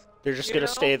else? They're just gonna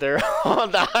stay there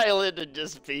on the island and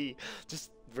just retire.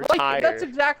 Like, that's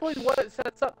exactly what it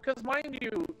sets up. Because mind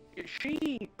you,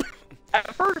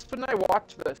 at first when I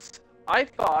watched this, I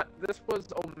thought this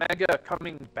was Omega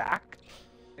coming back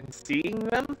and seeing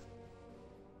them.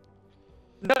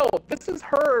 No, this is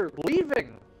her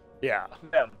leaving. Yeah.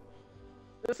 Them.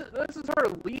 This is her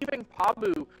leaving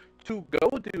Pabu to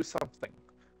go do something.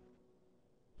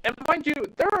 And mind you,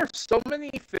 there are so many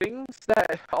things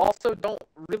that also don't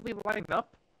really line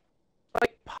up.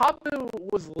 Like, Pabu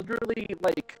was literally,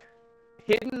 like,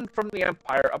 hidden from the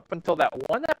Empire up until that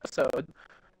one episode.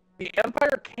 The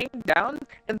Empire came down,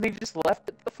 and they just left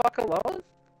it the fuck alone?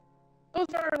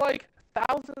 Those are, like,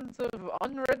 thousands of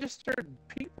unregistered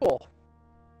people.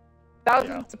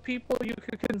 Thousands of people you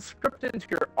could conscript into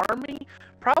your army.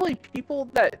 Probably people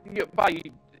that, by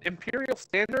Imperial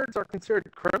standards, are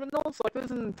considered criminals. Like, this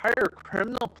is an entire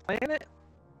criminal planet.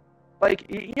 Like,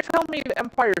 you tell me the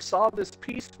Empire saw this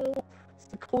peaceful,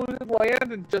 secluded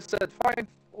land and just said, fine,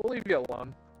 we'll leave you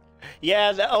alone.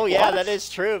 Yeah, that is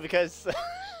true, because...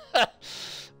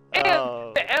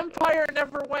 And the Empire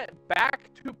never went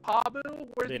back to Pabu,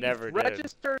 where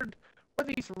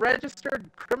these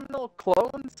registered criminal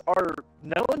clones are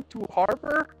known to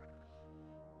harbor.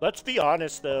 Let's be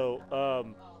honest,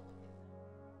 though.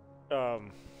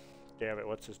 Damn it,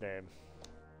 what's his name?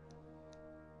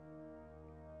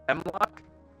 Hemlock?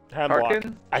 Hemlock.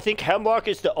 I think Hemlock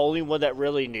is the only one that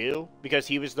really knew, because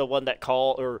he was the one that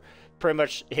called, or pretty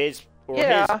much his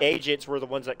agents were the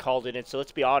ones that called it in. So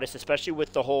let's be honest, especially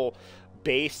with the whole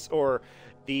base or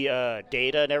the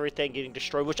data and everything getting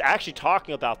destroyed, which actually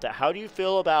talking about that, how do you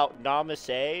feel about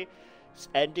Namaste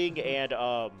ending and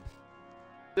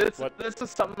this is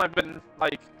something I've been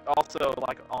also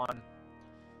on.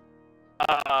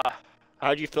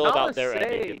 How do you feel about their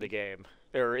ending in the game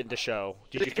or in the show?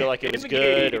 Did you feel like it was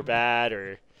good or bad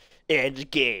or end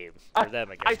game for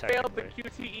them? I guess I failed the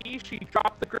QTE. She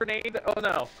dropped the grenade. Oh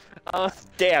no!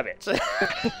 Damn it! Just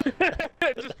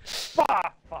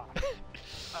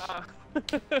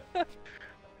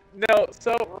no.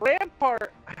 So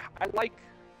Rampart, I like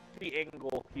the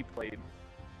angle he played,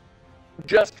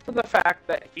 just for the fact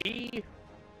that he.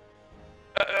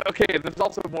 Okay, there's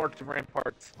also more to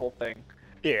Rampart's whole thing.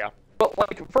 Yeah. But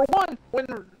for one, when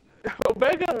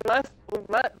Omega let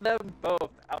them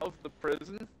both out of the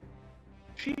prison,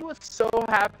 she was so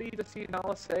happy to see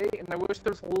Nalase, and I wish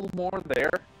there's a little more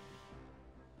there.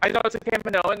 I know it's a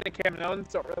Kaminoan, and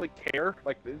Kaminoans don't really care.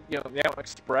 They don't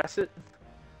express it.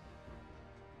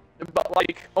 But,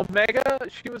 Omega,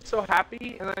 she was so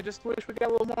happy, and I just wish we got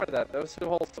a little more of that. That was so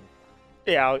wholesome.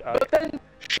 Yeah. But then,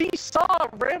 she saw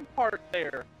Rampart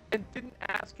there, and didn't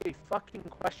ask a fucking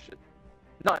question.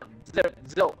 None.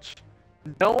 Zilch.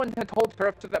 No one had told her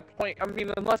up to that point. I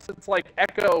mean, unless it's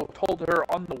Echo told her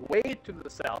on the way to the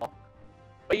cell.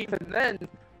 But even then,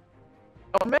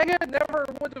 Omega never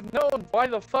would have known why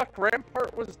the fuck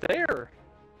Rampart was there.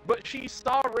 But she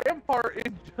saw Rampart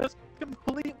and just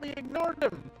completely ignored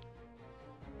him.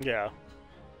 Yeah.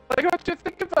 What do you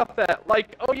think about that?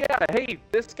 Oh yeah, hey,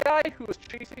 this guy who was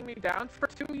chasing me down for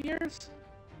 2 years,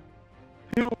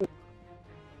 who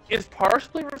is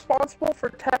partially responsible for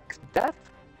Tech's death,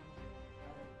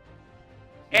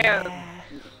 and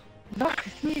not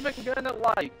even gonna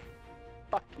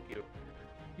fuck you.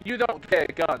 You don't get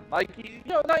a gun.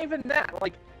 Not even that.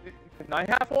 Can I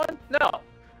have one? No.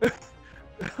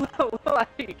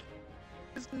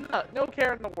 Just no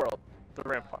care in the world. The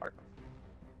Rampart.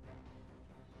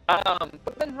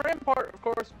 But then Rampart, of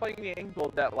course, playing the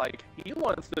angle that, he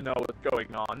wants to know what's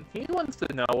going on. He wants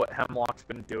to know what Hemlock's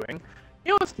been doing.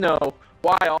 He wants to know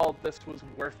why all this was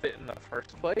worth it in the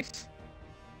first place.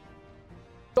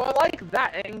 So I like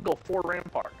that angle for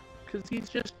Rampart, because he's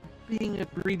just being a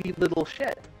greedy little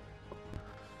shit.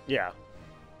 Yeah.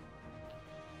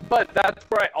 But that's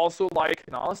where I also like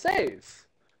Nalase's.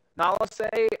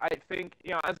 Nalase, I think,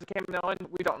 as a Kaminoan,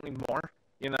 we don't need more.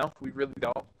 We really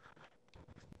don't.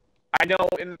 I know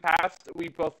in the past we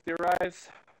both theorized,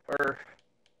 or,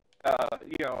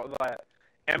 that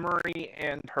Emery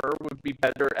and her would be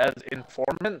better as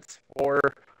informants for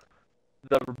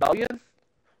the rebellion.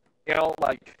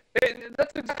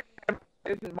 That's exactly.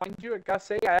 And mind you, I gotta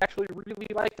say, I actually really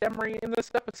liked Emery in this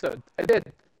episode. I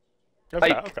did.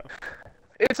 Okay.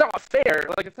 It's not fair.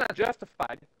 It's not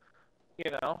justified.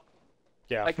 Yeah.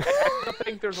 I still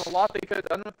think there's a lot they could have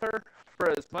done with her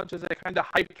for as much as they kind of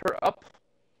hyped her up.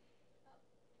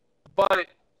 But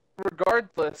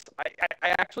regardless, I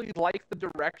actually like the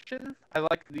direction. I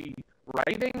like the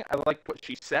writing. I like what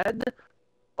she said.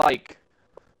 Like,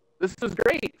 this is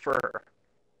great for her,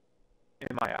 in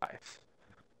my eyes.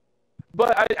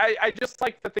 But I just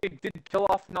like that they did kill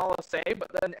off Nala Se,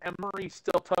 but then Emery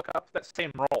still took up that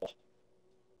same role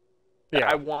that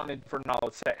I wanted for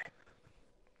Nala Se.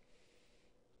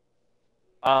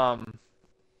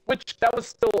 Which, that was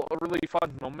still a really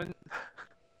fun moment.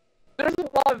 There's a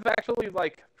lot of actually,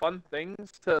 like, fun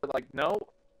things to, like, note.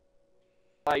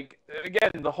 Like,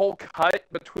 again, the whole cut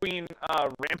between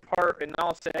Rampart and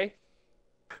Nala Se.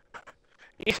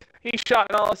 He shot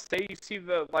Nala Se, you see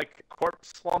the, like, corpse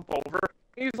slump over.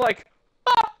 He's like,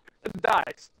 ah! And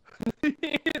dies.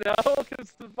 You know,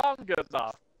 because the bomb goes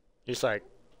off. He's like,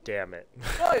 damn it.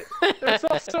 But there's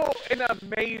also an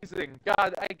amazing,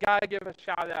 God, I gotta give a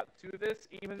shout out to this,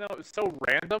 even though it was so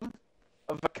random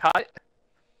of a cut.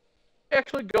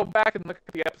 Actually go back and look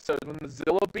at the episode when the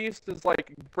Zilla Beast is,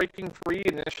 like, breaking free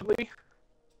initially.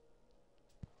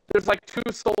 There's, like, two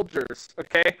soldiers,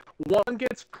 okay? One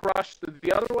gets crushed,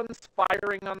 the other one's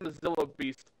firing on the Zilla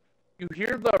Beast. You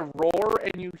hear the roar,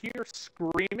 and you hear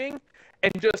screaming,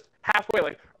 and just halfway,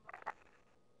 like,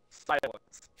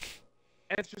 silence.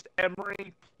 And it's just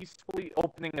Emery peacefully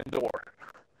opening a door.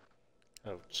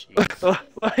 Oh, jeez.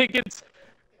 Like, it's,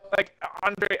 like,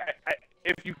 Andre,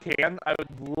 if you can, I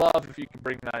would love if you could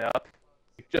bring that up.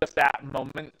 Just that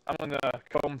moment. I'm gonna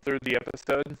comb through the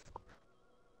episode.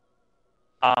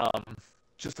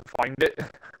 Just to find it.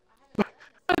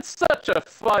 It's such a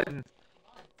fun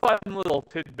little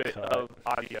tidbit of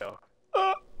audio.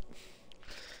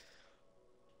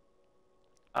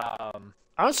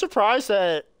 I'm surprised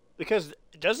that, because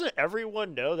doesn't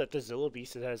everyone know that the Zilla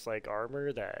Beast has, like,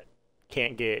 armor that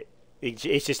can't get, it's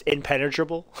just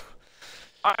impenetrable?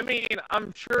 I mean,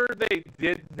 I'm sure they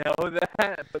did know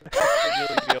that, but that's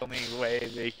really the only way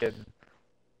they can,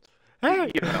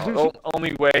 you know,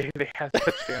 only way they have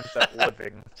the chance at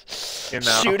living, you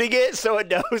know. Shooting it so it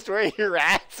knows where you're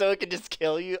at, so it can just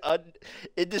kill you,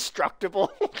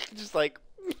 indestructible. Just like...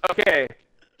 Okay,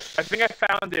 I think I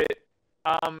found it.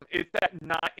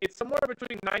 It's somewhere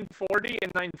between 940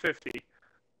 and 950.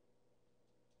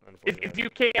 If you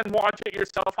can watch it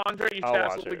yourself, Andre, you should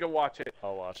absolutely go watch it.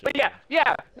 I'll watch it. But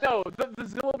no, the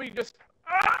Zilla Beast just,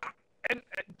 and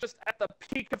just at the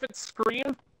peak of its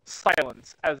scream,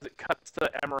 silence as it cuts to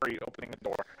Emery opening the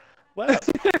door. Wow.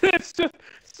 it's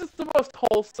just the most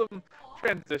wholesome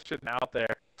transition out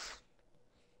there.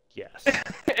 Yes.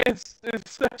 It's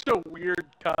such a weird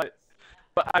cut,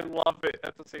 but I love it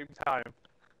at the same time.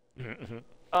 Mm-hmm.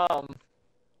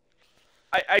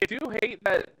 I do hate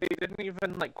that they didn't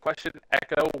even, like, question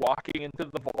Echo walking into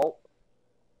the vault.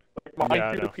 Like,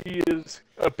 mind you, he is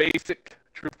a basic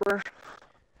trooper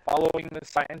following the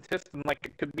scientist, and, like,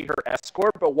 it could be her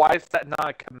escort, but why is that not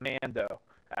a commando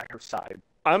at her side?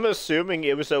 I'm assuming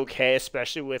it was okay,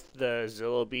 especially with the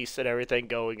Zilla Beast and everything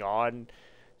going on.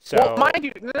 So... Well, mind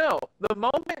you, no. The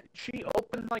moment she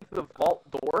opened, like, the vault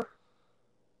door,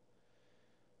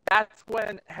 that's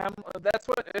when as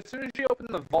soon as she opened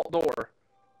the vault door,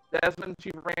 that's when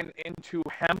she ran into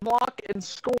Hemlock and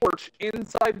Scorch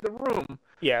inside the room,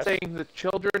 saying the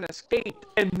children escaped,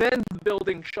 and then the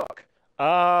building shook.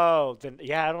 Oh, then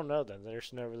yeah, I don't know then.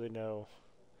 There's no really no...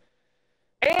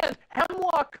 And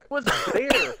Hemlock was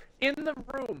there in the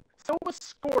room. So was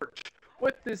Scorch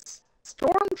with this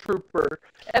stormtrooper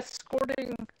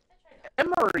escorting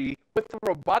Emery with the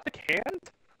robotic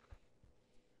hand.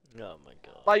 Oh my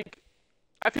god. Like,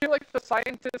 I feel like the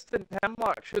scientist and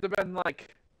Hemlock should have been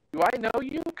like, do I know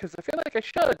you? Because I feel like I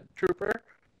should, trooper.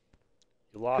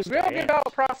 You lost. Because we don't give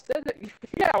out prosthetics.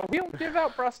 Yeah, we don't give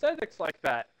out prosthetics like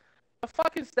that. The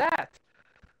fuck is that?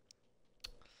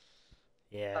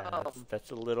 Yeah,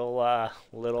 that's a little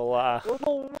little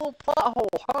plot hole,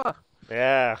 huh?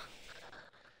 Yeah.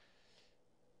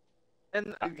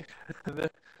 And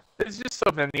there's just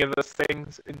so many of those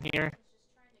things in here.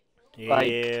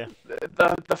 Yeah.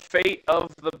 Like the fate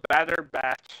of the Batter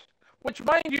Batch, which,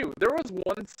 mind you, there was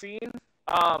one scene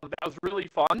that was really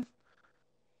fun.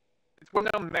 It's when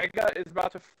Omega is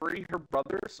about to free her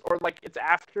brothers, or like it's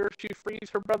after she frees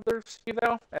her brothers, you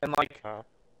know, and like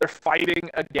they're fighting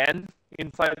again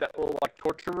inside that little like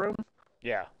torture room.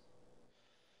 Yeah.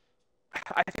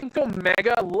 I think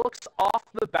Omega looks off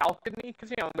the balcony because,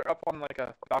 you know, they're up on like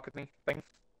a balcony thing.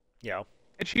 Yeah.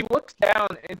 And she looks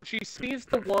down and she sees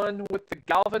the one with the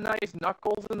galvanized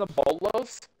knuckles and the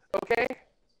bolos, okay?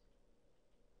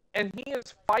 And he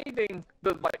is fighting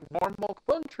the, like, normal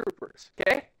clone troopers,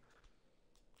 okay?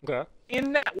 Okay.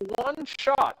 In that one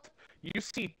shot, you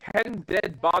see 10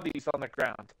 dead bodies on the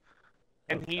ground.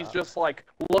 and he's just like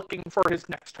looking for his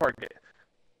next target.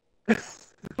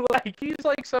 Like he's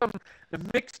like some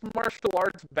mixed martial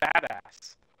arts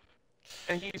badass,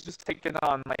 and he's just taking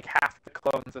on like half the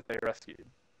clones that they rescued.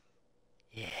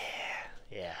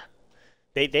 Yeah.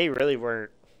 They really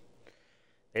weren't.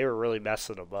 They were really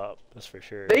messing them up. That's for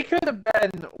sure. They could have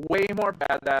been way more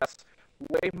badass,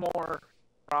 way more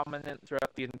prominent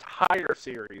throughout the entire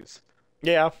series.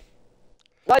 Yeah.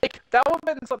 Like, that would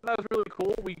have been something that was really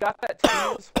cool. We got that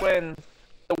tease when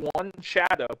the one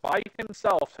Shadow, by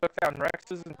himself, took down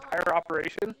Rex's entire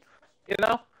operation, you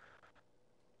know?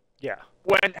 Yeah.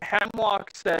 When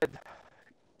Hemlock said,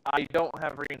 I don't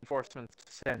have reinforcements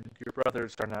to send, your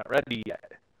brothers are not ready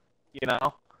yet, you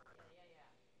know?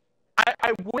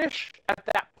 I wish at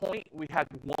that point we had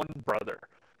one brother.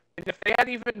 And if they had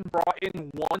even brought in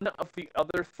one of the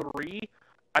other three,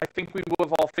 I think we would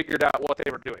have all figured out what they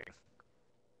were doing.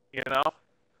 You know?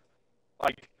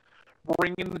 Like,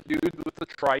 bring in the dude with the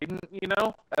trident, you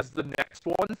know, as the next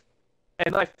one.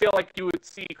 And I feel like you would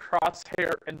see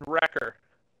Crosshair and Wrecker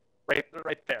right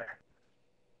there.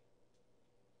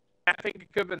 I think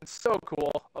it could have been so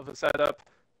cool of a setup.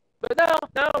 But no,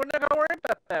 we're not gonna worry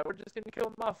about that. We're just gonna kill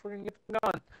them off. We're gonna get them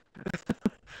gone.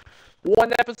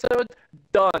 One episode,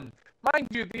 done. Mind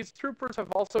you, these troopers have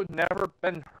also never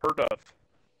been heard of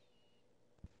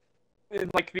in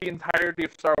like the entirety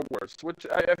of Star Wars, which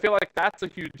I feel like that's a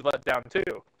huge letdown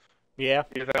too. Yeah.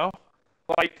 You know,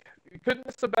 like couldn't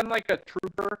this have been like a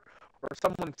trooper or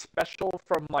someone special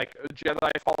from like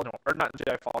Jedi Fallen or not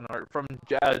Jedi Fallen Order from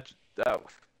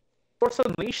Force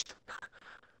Unleashed?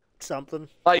 Something.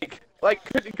 Like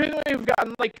couldn't we have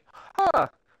gotten like, I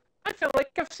feel like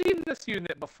I've seen this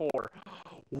unit before.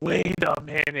 Wait a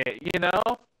minute, you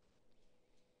know?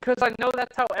 Because I know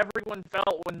that's how everyone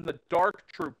felt when the Dark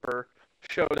Trooper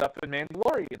showed up in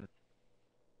Mandalorian.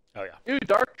 Oh, yeah. Dude,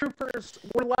 Dark Troopers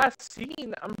were last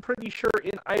seen, I'm pretty sure,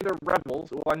 in either Rebels.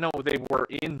 Well, I know they were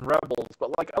in Rebels,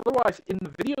 but, like, otherwise in the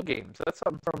video games. That's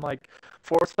something from, like,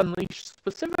 Force Unleashed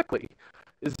specifically,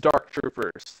 is Dark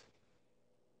Troopers.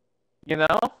 You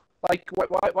know? Like,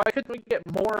 why couldn't we get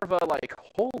more of a, like,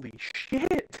 holy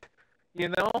shit? You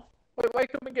know? Why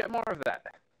couldn't we get more of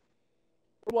that?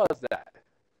 Where was that,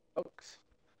 folks?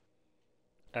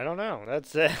 I don't know.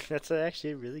 That's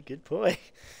actually a really good point.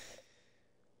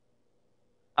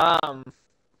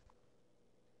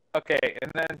 Okay,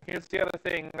 and then here's the other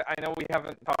thing that I know we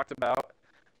haven't talked about.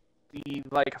 The,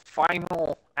 like,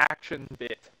 final action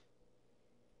bit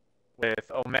with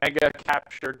Omega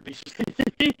captured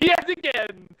yet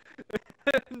again!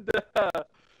 And,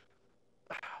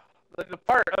 the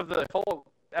part of the whole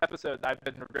episode I've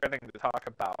been regretting to talk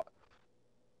about.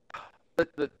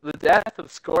 The death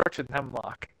of Scorch and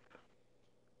Hemlock.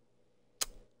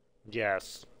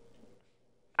 Yes.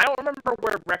 I don't remember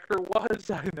where Wrecker was.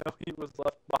 I know he was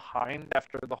left behind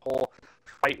after the whole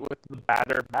fight with the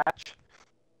batter batch.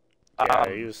 Yeah,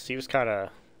 he was kind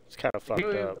of fucked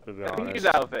up, to be honest. He was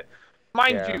out of it.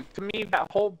 Mind Yeah. you, to me,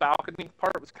 that whole balcony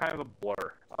part was kind of a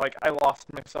blur. Like, I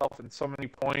lost myself in so many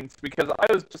points because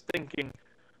I was just thinking,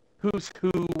 who's who,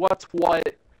 what's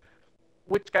what,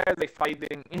 which guy are they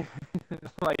fighting?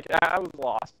 Like, I was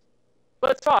lost.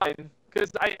 But it's fine,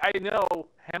 because I know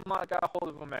Hemlock got a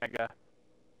hold of Omega,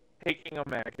 taking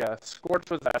Omega, Scorch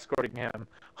was escorting him,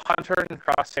 Hunter and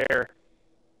Crosshair.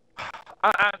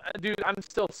 Dude, I'm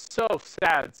still so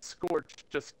sad Scorch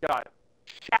just got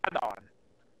shat on.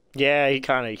 Yeah, he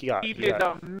did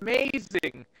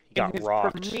amazing in his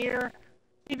premiere.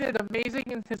 He did amazing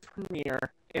in his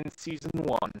premiere in season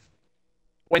 1.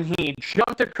 When he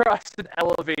jumped across an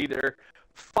elevator,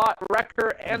 fought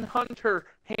Wrecker and Hunter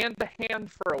hand to hand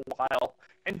for a while,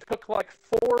 and took like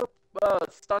 4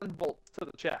 stun bolts to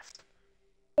the chest.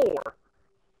 4.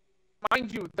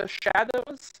 Mind you, the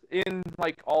shadows in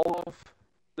like all of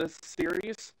this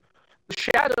series, the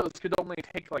shadows could only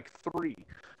take like 3.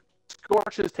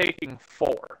 Scorch is taking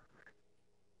 4.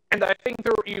 And I think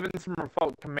there were even some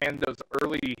Revolt Commandos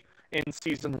early in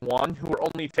Season 1 who were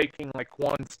only taking like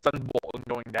 1 stun bolt and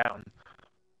going down.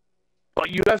 But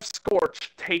you have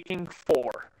Scorch taking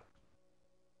 4.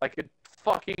 Like a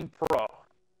fucking pro.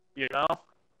 You know?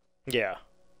 Yeah.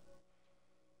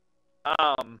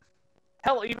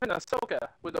 Hell, even Ahsoka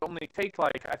would only take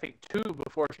like, I think 2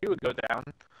 before she would go down.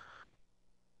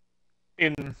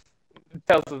 In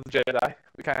Tales of the Jedi.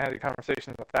 We kind of had a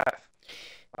conversation about that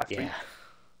last week.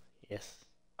 Yes.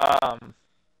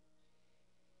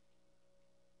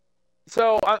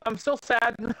 So I'm still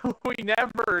sad we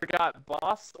never got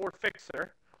Boss or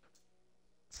Fixer.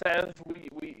 Says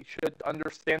we should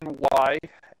understand why,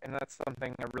 and that's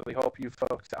something I really hope you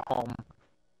folks at home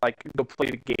like go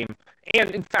play the game.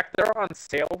 And in fact, they're on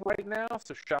sale right now,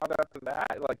 so shout out to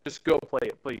that. Like, just go play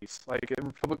it, please. Like,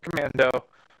 Republic Commando,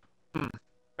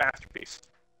 masterpiece.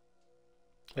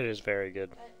 It is very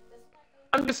good.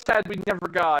 I'm just sad we never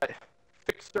got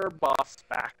Fixer Boss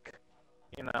back.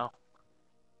 You know,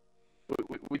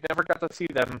 we never got to see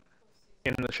them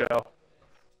in the show.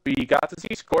 We got to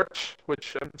see Scorch,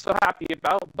 which I'm so happy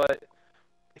about, but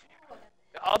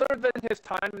other than his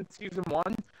time in season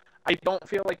 1, I don't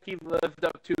feel like he lived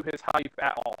up to his hype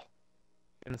at all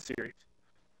in the series.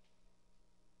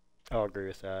 I'll agree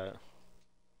with that.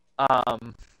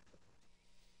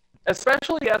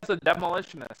 Especially as a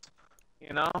demolitionist,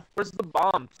 you know? Where's the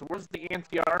bombs? Where's the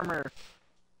anti-armor,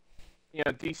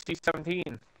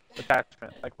 DC-17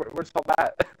 attachment? Like, where's all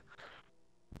that?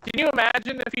 Can you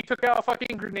imagine if he took out a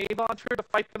fucking grenade launcher to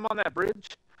fight them on that bridge?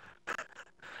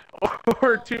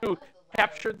 Or to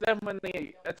capture them when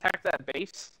they attack that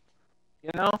base? You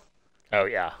know? Oh,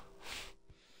 yeah.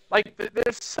 Like,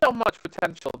 there's so much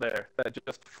potential there that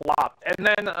just flopped. And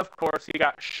then, of course, he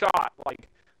got shot, like,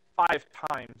 5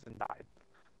 times and died.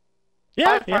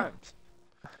 Yeah, 5 times.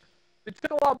 It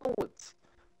took a lot of bullets.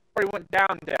 Or he went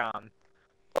down.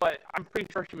 But I'm pretty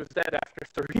sure he was dead after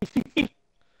 3.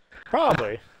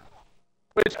 Probably.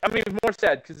 Which, I mean, is more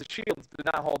sad, because the shields did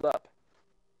not hold up.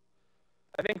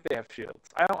 I think they have shields.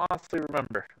 I don't honestly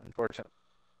remember, unfortunately.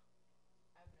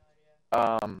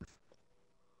 And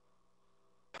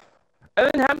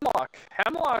then Hemlock.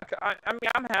 I mean,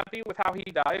 I'm happy with how he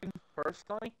died,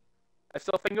 personally. I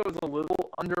still think it was a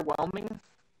little underwhelming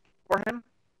for him.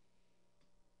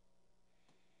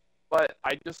 But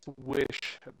I just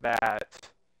wish that...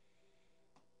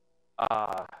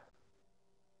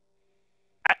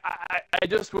 I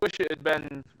just wish it had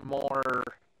been more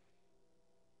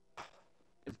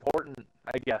important,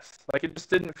 I guess. Like, it just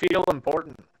didn't feel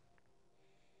important.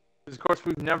 Because, of course,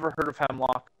 we've never heard of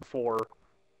Hemlock before.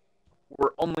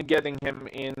 We're only getting him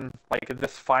in, like,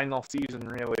 this final season,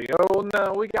 really. Oh,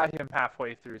 no, we got him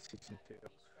halfway through season 2.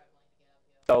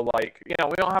 So, like, we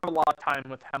don't have a lot of time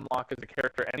with Hemlock as a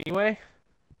character anyway.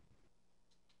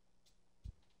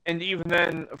 And even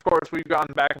then, of course, we've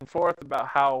gone back and forth about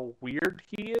how weird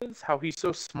he is, how he's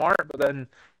so smart, but then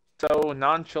so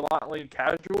nonchalantly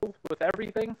casual with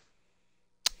everything.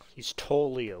 He's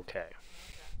totally okay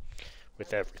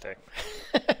with everything.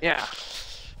 Yeah.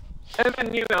 And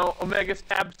then, Omega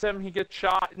stabs him, he gets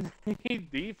shot, and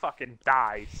he fucking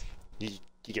dies. He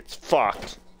gets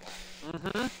fucked.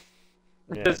 Mm-hmm.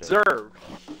 Yeah, Deserved.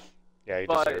 Yeah, he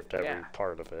deserved every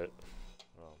part of it.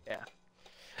 Yeah.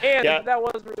 And that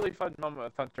was a really fun moment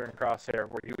with Hunter and Crosshair,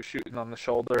 where he was shooting on the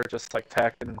shoulder, just like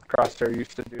Tech and Crosshair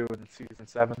used to do in Season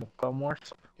 7 of Clone Wars.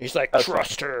 He's like,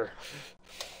 trust her.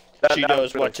 She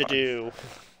knows what to do.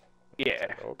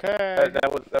 Yeah. Okay.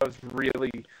 That was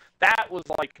really... That was,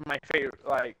 like, my favorite,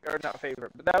 or not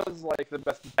favorite, but that was, like, the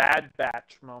best Bad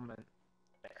Batch moment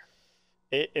there.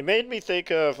 It made me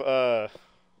think of,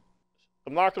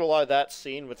 I'm not gonna lie, that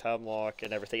scene with Hemlock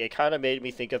and everything, it kind of made me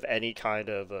think of any kind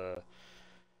of,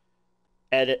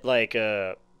 any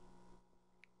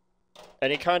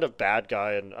kind of bad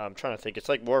guy, and I'm trying to think, it's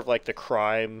like more of like the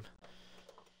crime,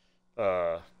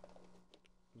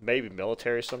 maybe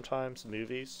military sometimes,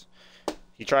 movies.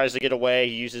 He tries to get away,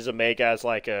 he uses Omega as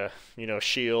like a,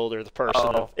 shield or the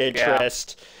person of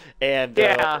interest, and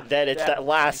then it's that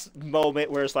last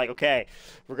moment where it's like, okay,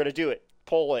 we're gonna do it,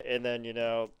 pull it, and then,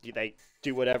 they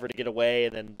do whatever to get away,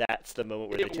 and then that's the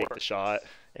moment where they take the shot,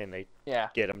 and they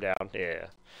get him down,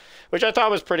 Which I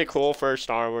thought was pretty cool for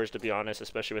Star Wars, to be honest,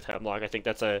 especially with Hemlock. I think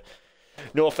that's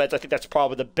no offense, I think that's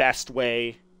probably the best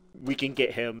way we can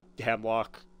get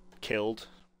Hemlock killed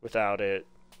without it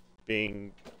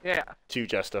being too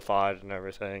justified and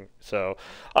everything. So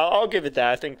I'll give it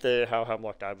that. I think how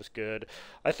Hemlock died was good.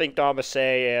 I think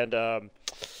Damacy and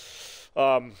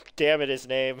damn it, his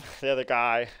name, the other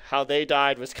guy, how they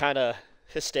died was kind of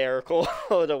hysterical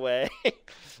in a way.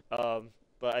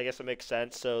 But I guess it makes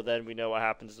sense. So then we know what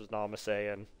happens with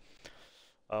Damacy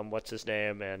and what's his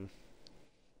name, and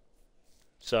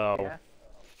so.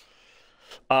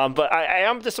 But I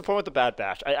am disappointed with the Bad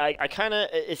Batch. I kind of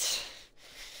it's.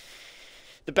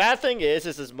 The bad thing is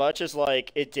as much as,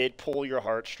 like, it did pull your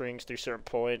heartstrings through certain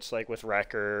points, like with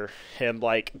Wrecker, him,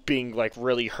 like, being, like,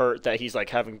 really hurt that he's,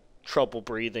 like, having trouble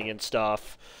breathing and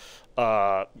stuff,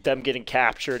 them getting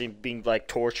captured and being, like,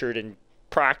 tortured and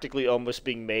practically almost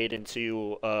being made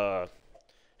into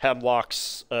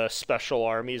Hemlock's special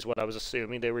army is what I was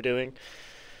assuming they were doing,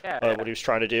 what he was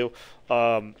trying to do.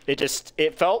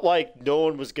 It felt like no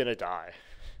one was going to die.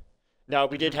 Now,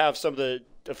 we did have some of the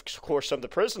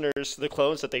prisoners, the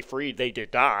clones that they freed, they did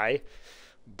die.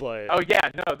 But Oh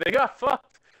yeah, no, they got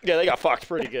fucked. yeah, they got fucked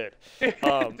pretty good.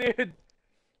 Dude,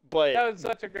 But that was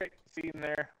such a great scene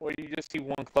there, where you just see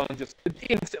one clone just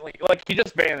instantly, like, he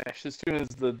just vanished as soon as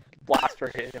the blaster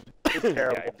hit him. It's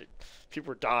terrible. yeah,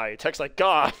 people were dying. Tech's like,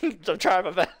 God, I'm trying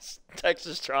my best. Tech's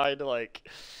just trying to like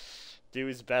do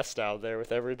his best out there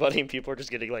with everybody, and people are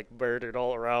just getting like murdered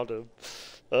all around him.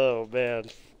 Oh man,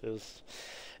 it was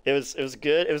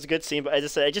good. It was a good scene, but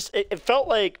it felt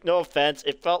like, no offense,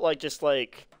 it felt like just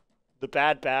like the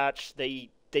Bad Batch. They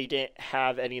didn't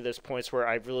have any of those points where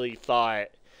I really thought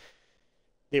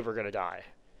they were gonna die,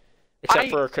 except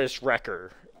for Chris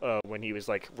Wrecker when he was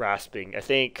like rasping. I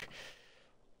think,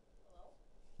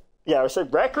 yeah, I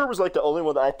said Wrecker was like the only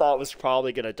one that I thought was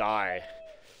probably gonna die.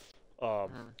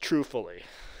 Truthfully,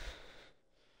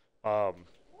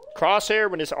 Crosshair,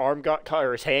 when his arm got cut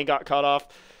or his hand got cut off,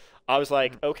 I was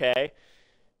like, okay,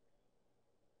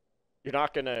 you're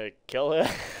not gonna kill him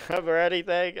or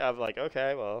anything. I'm like,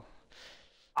 okay, well,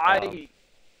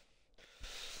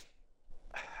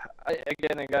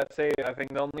 again, I gotta say, I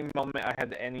think the only moment I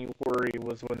had any worry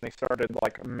was when they started,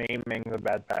 like, maiming the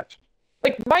Bad Batch.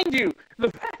 Like, mind you, the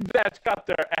Bad Batch got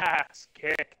their ass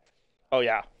kicked. oh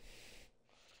yeah.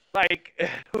 Like,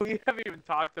 we haven't even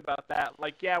talked about that.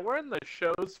 Like, yeah, we're in the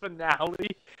show's finale,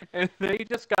 and they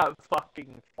just got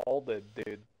fucking folded,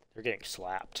 dude. They're getting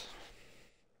slapped.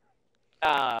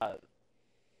 I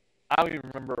don't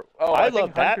even remember. Oh, I think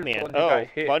love Batman. Oh,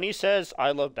 Money says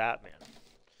I love Batman.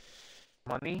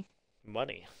 Money?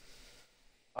 Money.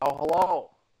 Oh,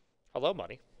 hello. Hello,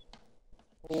 Money.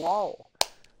 Hello.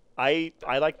 I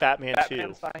like Batman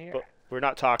Batman's too. not here. But we're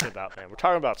not talking about man. We're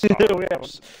talking about Star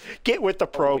Wars. Get with the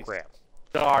program.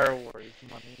 Star Wars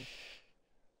Money.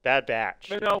 Bad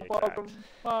Batch. No, welcome.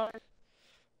 Bye.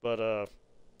 But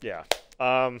yeah.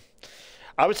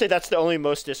 I would say that's the only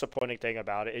most disappointing thing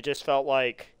about it. It just felt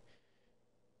like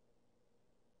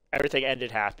everything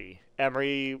ended happy.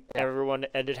 Everyone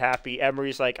ended happy.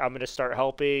 Emery's like, I'm gonna start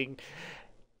helping.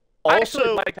 I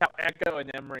actually liked how Echo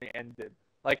and Emery ended.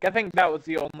 Like, I think that was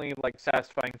the only, like,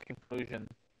 satisfying conclusion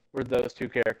were those two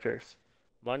characters.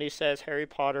 Money says Harry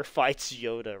Potter fights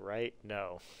Yoda, right?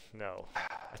 No.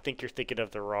 I think you're thinking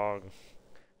of the wrong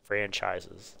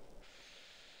franchises.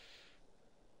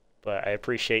 But I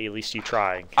appreciate at least you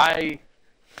trying. I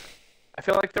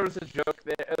feel like there was a joke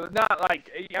there. Not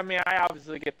like, I mean, I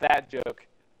obviously get that joke.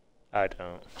 I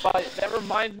don't. But that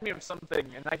reminds me of something,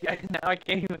 and now I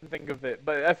can't even think of it.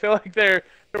 But I feel like there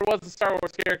was a Star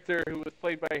Wars character who was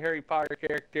played by a Harry Potter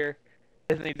character,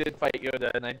 and they did fight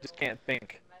Yoda, and I just can't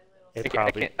think. It I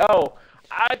probably. can't. Oh,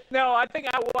 I think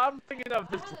what I'm thinking of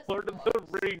is Lord of the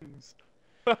Rings.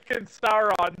 Fucking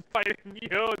Sauron fighting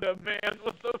Yoda, man.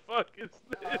 What the fuck is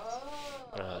this?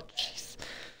 Oh, jeez.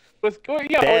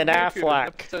 Ben Affleck.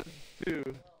 Episode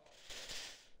 2.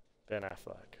 Ben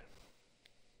Affleck.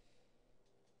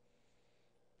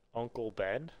 Uncle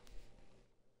Ben?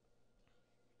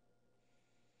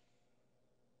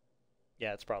 Yeah,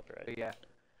 that's probably right. Yeah.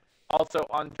 Also,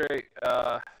 Andre,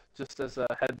 just as a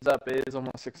heads up, it is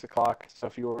almost 6 o'clock, so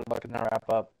if you were looking to wrap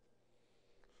up.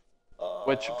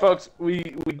 Which, folks, we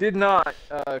did not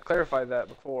clarify that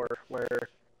before, where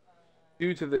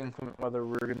due to the inclement weather,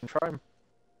 we're going to try and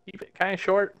keep it kind of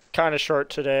short. Kind of short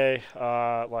today.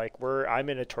 I'm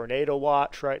in a tornado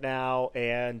watch right now,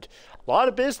 and a lot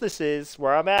of businesses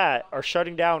where I'm at are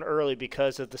shutting down early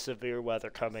because of the severe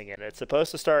weather coming in. It's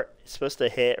supposed to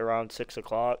hit around 6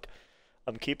 o'clock.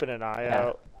 I'm keeping an eye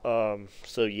out.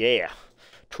 So yeah,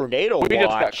 tornado watch. We just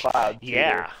got clouds.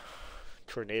 Yeah. Either.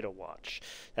 Tornado watch.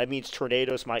 That means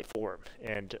tornadoes might form,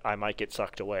 and I might get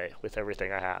sucked away with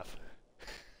everything I have.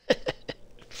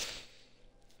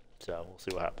 So we'll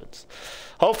see what happens.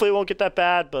 Hopefully it won't get that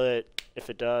bad, but if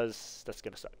it does, that's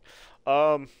gonna suck.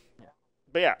 But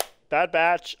yeah, Bad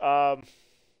Batch. I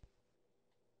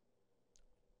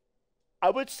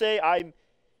would say I'm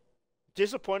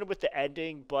disappointed with the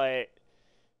ending, but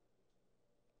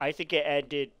I think it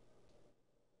ended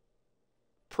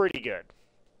pretty good.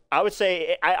 I would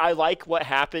say I like what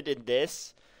happened in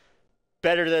this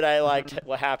better than I liked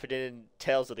what happened in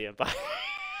Tales of the Empire.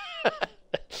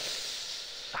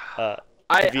 I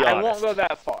won't go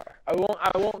that far. I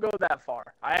won't go that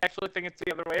far. I actually think it's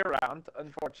the other way around,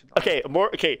 unfortunately.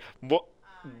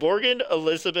 Morgan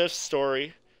Elizabeth's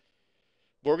story.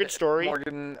 Morgan's story.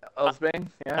 Morgan Elsbane.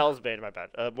 Yeah. Elsbane, my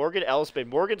bad. Morgan Elsbane.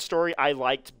 Morgan's story I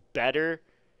liked better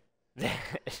than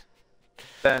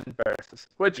Varys.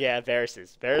 Which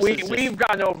Varys. We've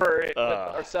gone over it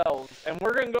ourselves, and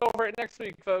we're gonna go over it next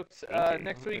week, folks.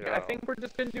 Next week, I think we're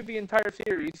just gonna do the entire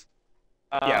series.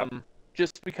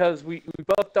 Just because we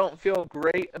both don't feel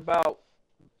great about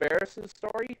Varys'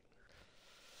 story.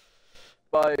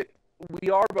 but we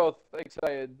are both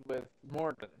excited with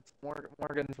Morgan's.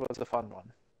 Morgan's was a fun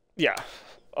one. Yeah.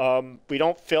 We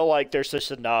don't feel like there's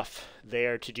just enough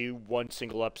there to do one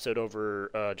single episode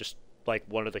over just like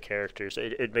one of the characters.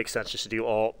 It makes sense just to do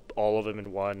all of them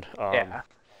in one. Yeah.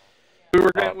 We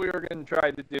were gonna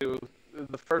try to do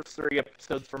the first 3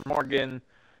 episodes for Morgan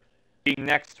being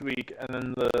next week, and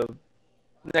then the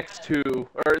next 2,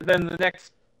 or then the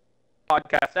next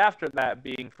podcast after that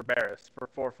being for Barris for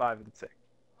 4, 5, and 6.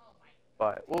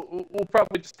 But we'll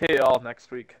probably just hit it all next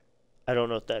week. I don't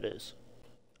know what that is.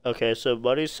 Okay, so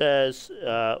Buddy says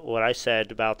what I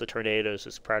said about the tornadoes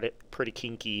is pretty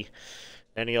kinky.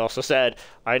 And he also said,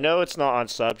 I know it's not on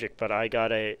subject, but I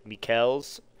got a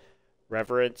Mikkel's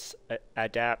Reverence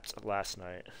adapt last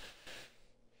night.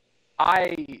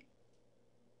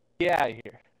 Get out of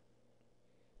here.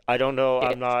 I don't know.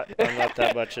 I'm not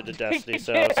that much into Destiny,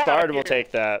 so Stard will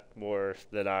take that more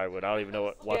than I would. I don't even know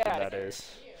what weapon that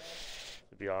is,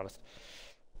 to be honest.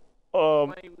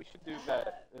 Maybe we should do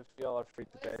that if y'all are free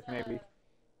today. Maybe.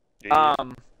 Yeah.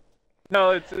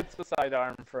 No, it's the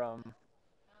sidearm from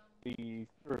the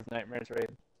Roof of Nightmares raid.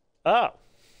 Oh.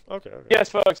 Okay. Yes,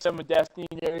 folks, I'm a Destiny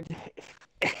nerd.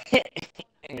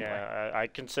 Anyway. Yeah, I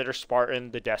consider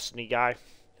Spartan the Destiny guy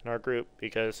in our group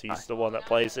because he's the one that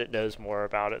plays it, knows more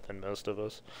about it than most of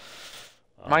us.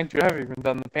 Mind you, I haven't even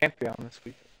done the Pantheon this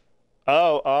week.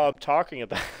 Oh, talking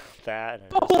about that.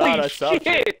 Holy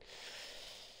shit!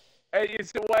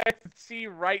 Is it what I can see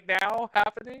right now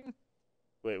happening?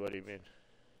 Wait, what do you mean?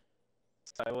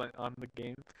 Silent on the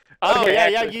game. Oh, okay,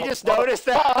 yeah, actually, you just noticed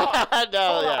that?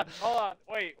 No, hold on,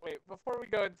 wait. Before we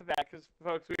go into that, because,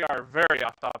 folks, we are very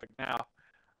off topic now.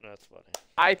 That's funny.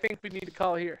 I think we need to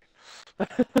call here.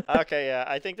 Okay, yeah,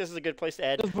 I think this is a good place to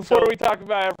end. Just before we talk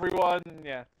about everyone,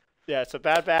 yeah. Yeah, so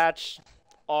Bad Batch,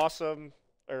 awesome,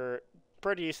 or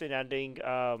pretty decent ending.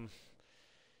 Kind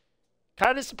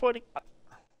of disappointing.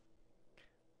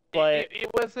 But it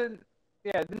wasn't,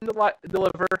 it didn't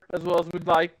deliver as well as we'd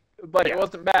like, but it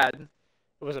wasn't bad.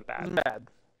 It wasn't bad. It wasn't bad.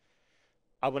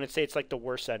 I wouldn't say it's like the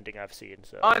worst ending I've seen.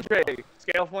 So. Andre,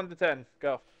 scale of 1 to 10,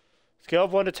 go. Scale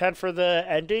of 1 to 10 for the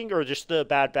ending, or just the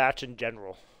Bad Batch in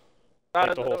general?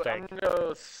 Like the whole thing. I'm gonna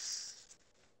go...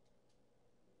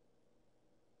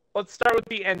 Let's start with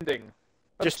the ending.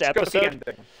 Just the episode? The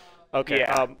ending. Okay.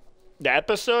 Yeah. The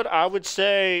episode, I would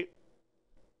say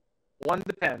 1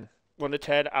 to 10. 1 to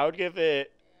 10. I would give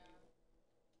it.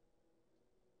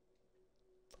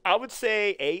 I would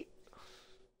say 8.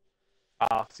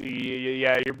 See,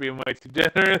 yeah, you're being way too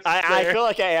generous. I feel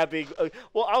like I am being.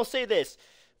 Well, I'll say this.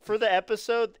 For the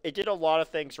episode, it did a lot of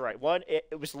things right. One,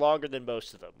 it was longer than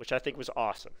most of them, which I think was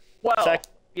awesome. Well,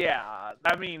 yeah,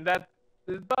 I mean, but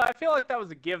I feel like that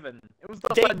was a given. It was the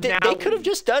finale. They could have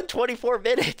just done 24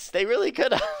 minutes. They really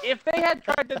could have. If they had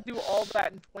tried to do all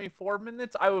that in 24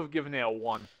 minutes, I would have given it a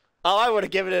 1. Oh, I would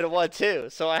have given it a 1 too.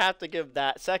 So I have to give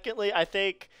that. Secondly, I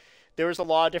think there was a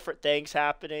lot of different things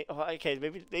happening. Oh, okay,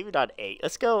 maybe not 8.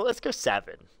 Let's go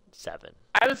 7. 7.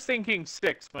 I was thinking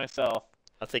 6 myself.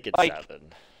 I think it's 7.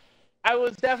 I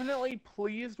was definitely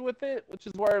pleased with it, which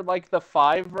is where the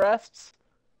 5 rests.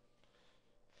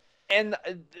 And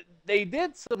they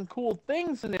did some cool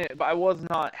things in it, but I was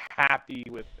not happy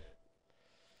with it.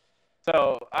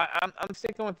 So I'm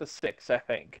sticking with the 6, I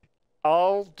think.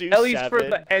 I'll do 7. At least for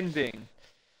the ending.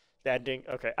 The ending,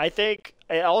 okay. I think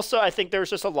there was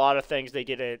just a lot of things they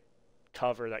didn't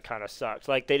cover that kind of sucked.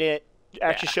 Like they didn't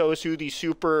actually show us who the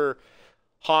super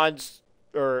Han's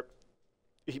or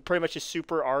pretty much his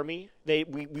super army.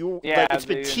 It's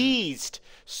been teased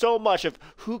so much of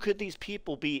who could these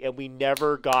people be, and we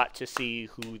never got to see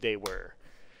who they were,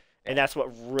 and that's what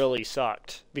really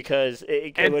sucked because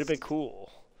it would have been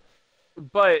cool.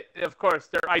 But of course,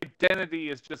 their identity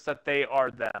is just that they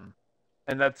are them,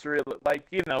 and that's really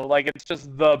it's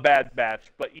just the Bad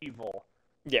Batch but evil.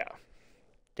 Yeah.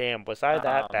 Damn, was I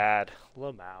that bad,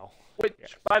 Lamau?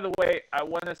 Which, by the way, I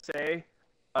want to say,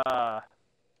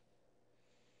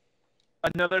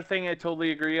 another thing I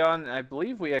totally agree on, and I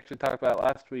believe we actually talked about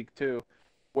last week too,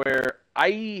 where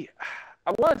I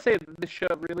want to say that the show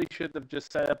really should have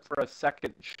just set up for a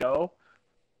second show,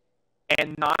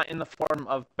 and not in the form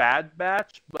of Bad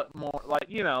Batch, but more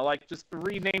just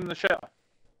rename the show,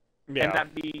 and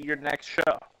that be your next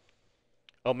show.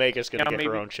 Omega's gonna get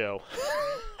her own show.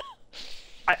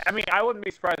 I mean, I wouldn't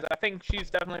be surprised. I think she's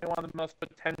definitely one of the most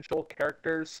potential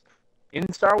characters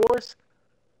in Star Wars.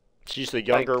 She's the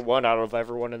younger one out of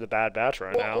everyone in the Bad Batch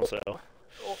right now, so.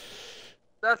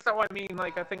 That's how I mean.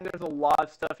 I think there's a lot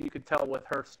of stuff you could tell with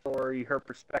her story, her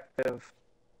perspective,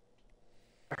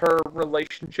 her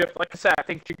relationship. Like I said, I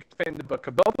think she could fit in the Book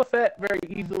of Boba Fett very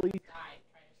easily.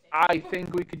 I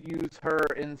think we could use her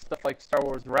in stuff like Star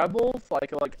Wars Rebels,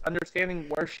 like understanding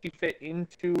where she fit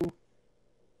into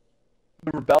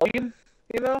the rebellion,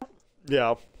 you know?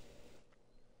 Yeah.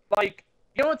 Like,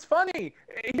 you know, it's funny.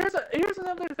 Here's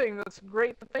another thing that's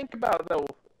great to think about though,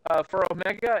 for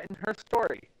Omega and her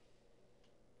story.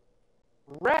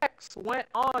 Rex went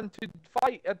on to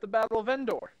fight at the Battle of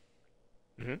Endor.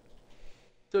 Mm-hmm.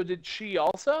 So did she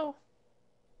also?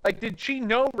 Like, did she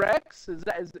know Rex? Is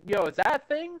that a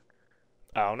thing?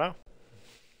 I don't know.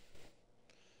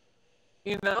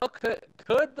 You know, could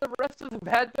the rest of the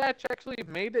Bad Batch actually have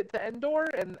made it to Endor?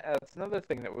 And that's another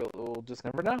thing that we'll just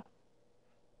never know.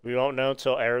 We won't know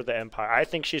until Heir of the Empire. I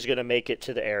think she's gonna make it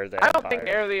to the Heir of the I Empire. don't think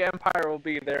Heir of the Empire will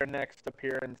be their next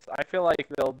appearance. I feel like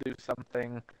they'll do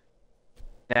something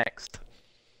next.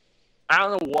 I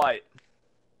don't know what.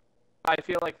 I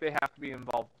feel like they have to be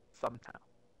involved somehow.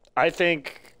 I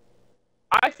think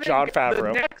Jon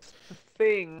Favreau the next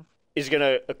thing is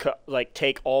gonna like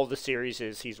take all the series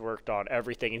he's worked on,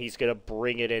 everything, and he's gonna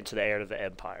bring it into the Heir of the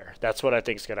Empire. That's what I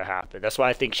think is gonna happen. That's why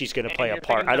I think she's gonna play a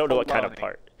part. I don't know what kind of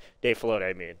part. Dave Filoni,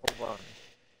 I mean.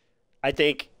 I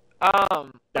think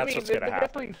that's what's gonna happen. They're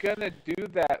definitely gonna do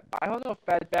that. I don't know if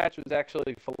Bad Batch was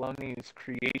actually Filoni's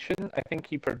creation. I think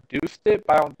he produced it,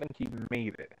 but I don't think he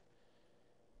made it.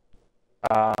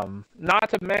 Not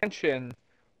to mention,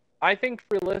 I think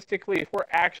realistically, if we're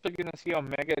actually gonna see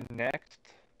Omega next,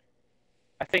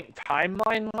 I think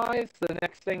timeline-wise, the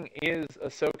next thing is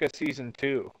Ahsoka Season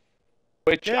 2.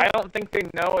 Which I don't think they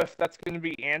know if that's going to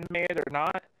be animated or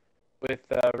not with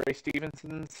Ray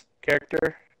Stevenson's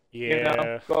character. Yeah. You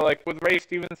know? So, like, with Ray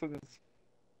Stevenson's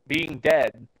being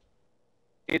dead,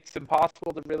 it's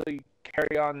impossible to really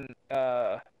carry on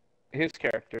his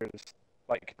character's,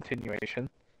 like, continuation.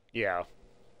 Yeah.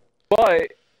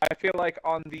 But I feel like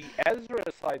on the Ezra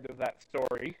side of that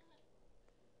story,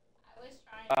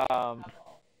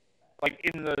 like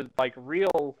in the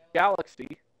real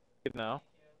galaxy, you know,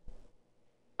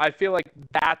 I feel like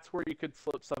that's where you could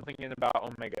slip something in about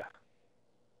Omega.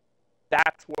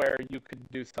 That's where you could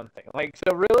do something. Like,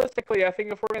 so realistically, I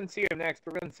think if we're going to see them next,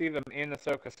 we're going to see them in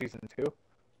Ahsoka Season 2.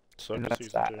 Ahsoka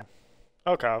Season 2.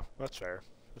 Okay, that's fair.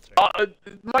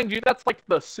 Mind you, that's like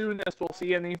the soonest we'll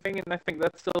see anything, and I think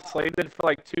that's still slated for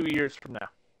like 2 years from now.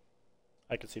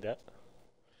 I can see that.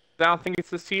 I don't think it's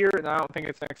this year, and I don't think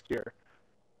it's next year.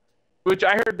 Which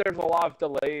I heard there's a lot of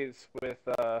delays with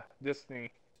Disney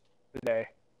today.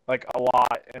 Like, a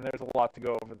lot, and there's a lot to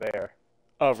go over there.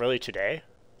 Oh, really? Today?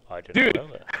 Oh, I didn't know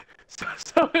that.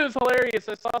 So it was hilarious.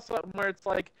 I saw something where it's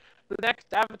like, the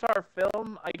next Avatar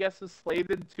film, I guess, is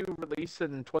slated to release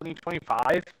in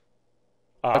 2025.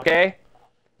 Okay?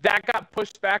 That got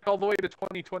pushed back all the way to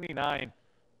 2029.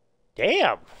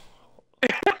 Damn!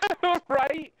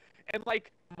 Right? And,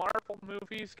 like, Marvel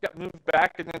movies got moved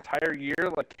back an entire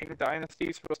year. Like, King Dynasty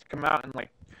is supposed to come out in, like,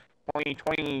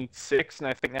 2026, and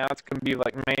I think now it's going to be,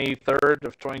 like, May 3rd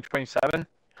of 2027.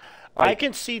 Like, I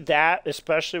can see that,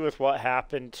 especially with what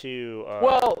happened to...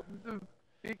 Well,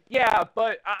 yeah,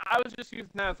 but I was just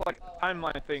using that as, like, a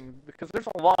timeline thing, because there's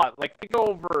a lot. Like, they go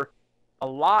over a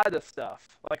lot of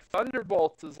stuff. Like,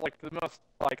 Thunderbolts is, like, the most,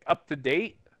 like,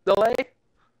 up-to-date delay,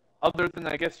 other than,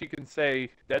 I guess you can say,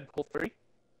 Deadpool 3.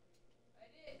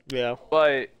 Yeah.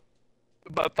 But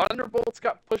Thunderbolts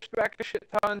got pushed back a shit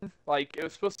ton. Like, it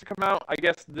was supposed to come out, I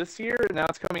guess, this year, and now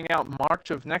it's coming out March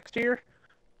of next year.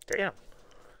 Damn.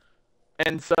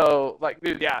 And so, like,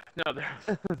 dude, yeah, no,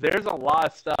 there's a lot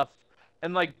of stuff.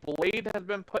 And, like, Blade has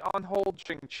been put on hold.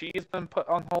 Shang-Chi has been put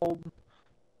on hold.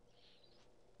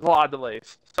 There's a lot of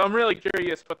delays. So I'm really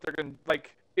curious what they're going to,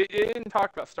 like, it didn't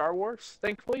talk about Star Wars,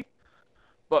 thankfully.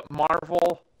 But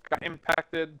Marvel got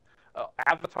impacted.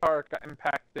 Avatar got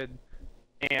impacted.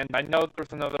 And I know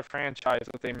there's another franchise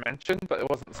that they mentioned, but it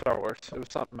wasn't Star Wars. It was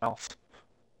something else.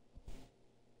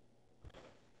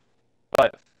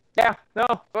 But, yeah, no,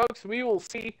 folks, we will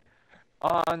see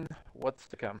on what's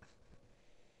to come.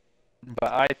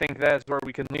 But I think that is where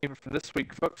we can leave it for this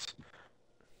week, folks.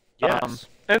 Yes.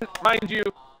 And mind you,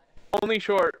 only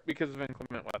short because of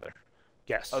inclement weather.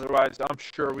 Yes. Otherwise, I'm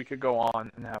sure we could go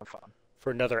on and have fun. For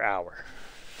another hour.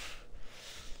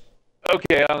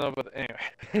 Okay, I don't know, but anyway.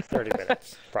 30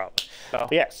 minutes, probably. So.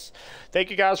 But yes.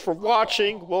 Thank you guys for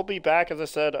watching. We'll be back, as I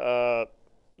said,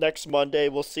 next Monday.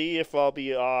 We'll see if I'll be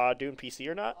doing PC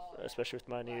or not, especially with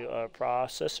my new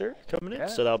processor coming in. Yeah.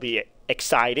 So that'll be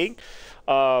exciting.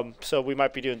 So we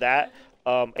might be doing that.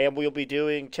 And we'll be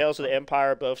doing Tales of the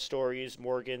Empire, both stories,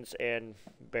 Morgan's and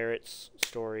Barrett's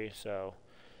story. So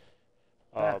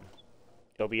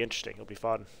it'll be interesting. It'll be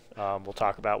fun. We'll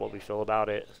talk about what we feel about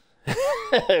it.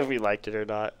 If we liked it or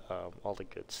not, all the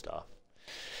good stuff.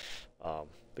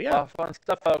 But yeah. Fun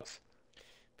stuff, folks.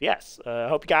 Yes. I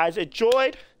hope you guys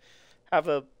enjoyed. Have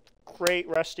a great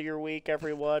rest of your week,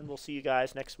 everyone. We'll see you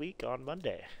guys next week on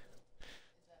Monday.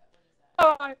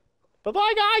 Bye.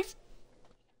 Bye-bye, guys.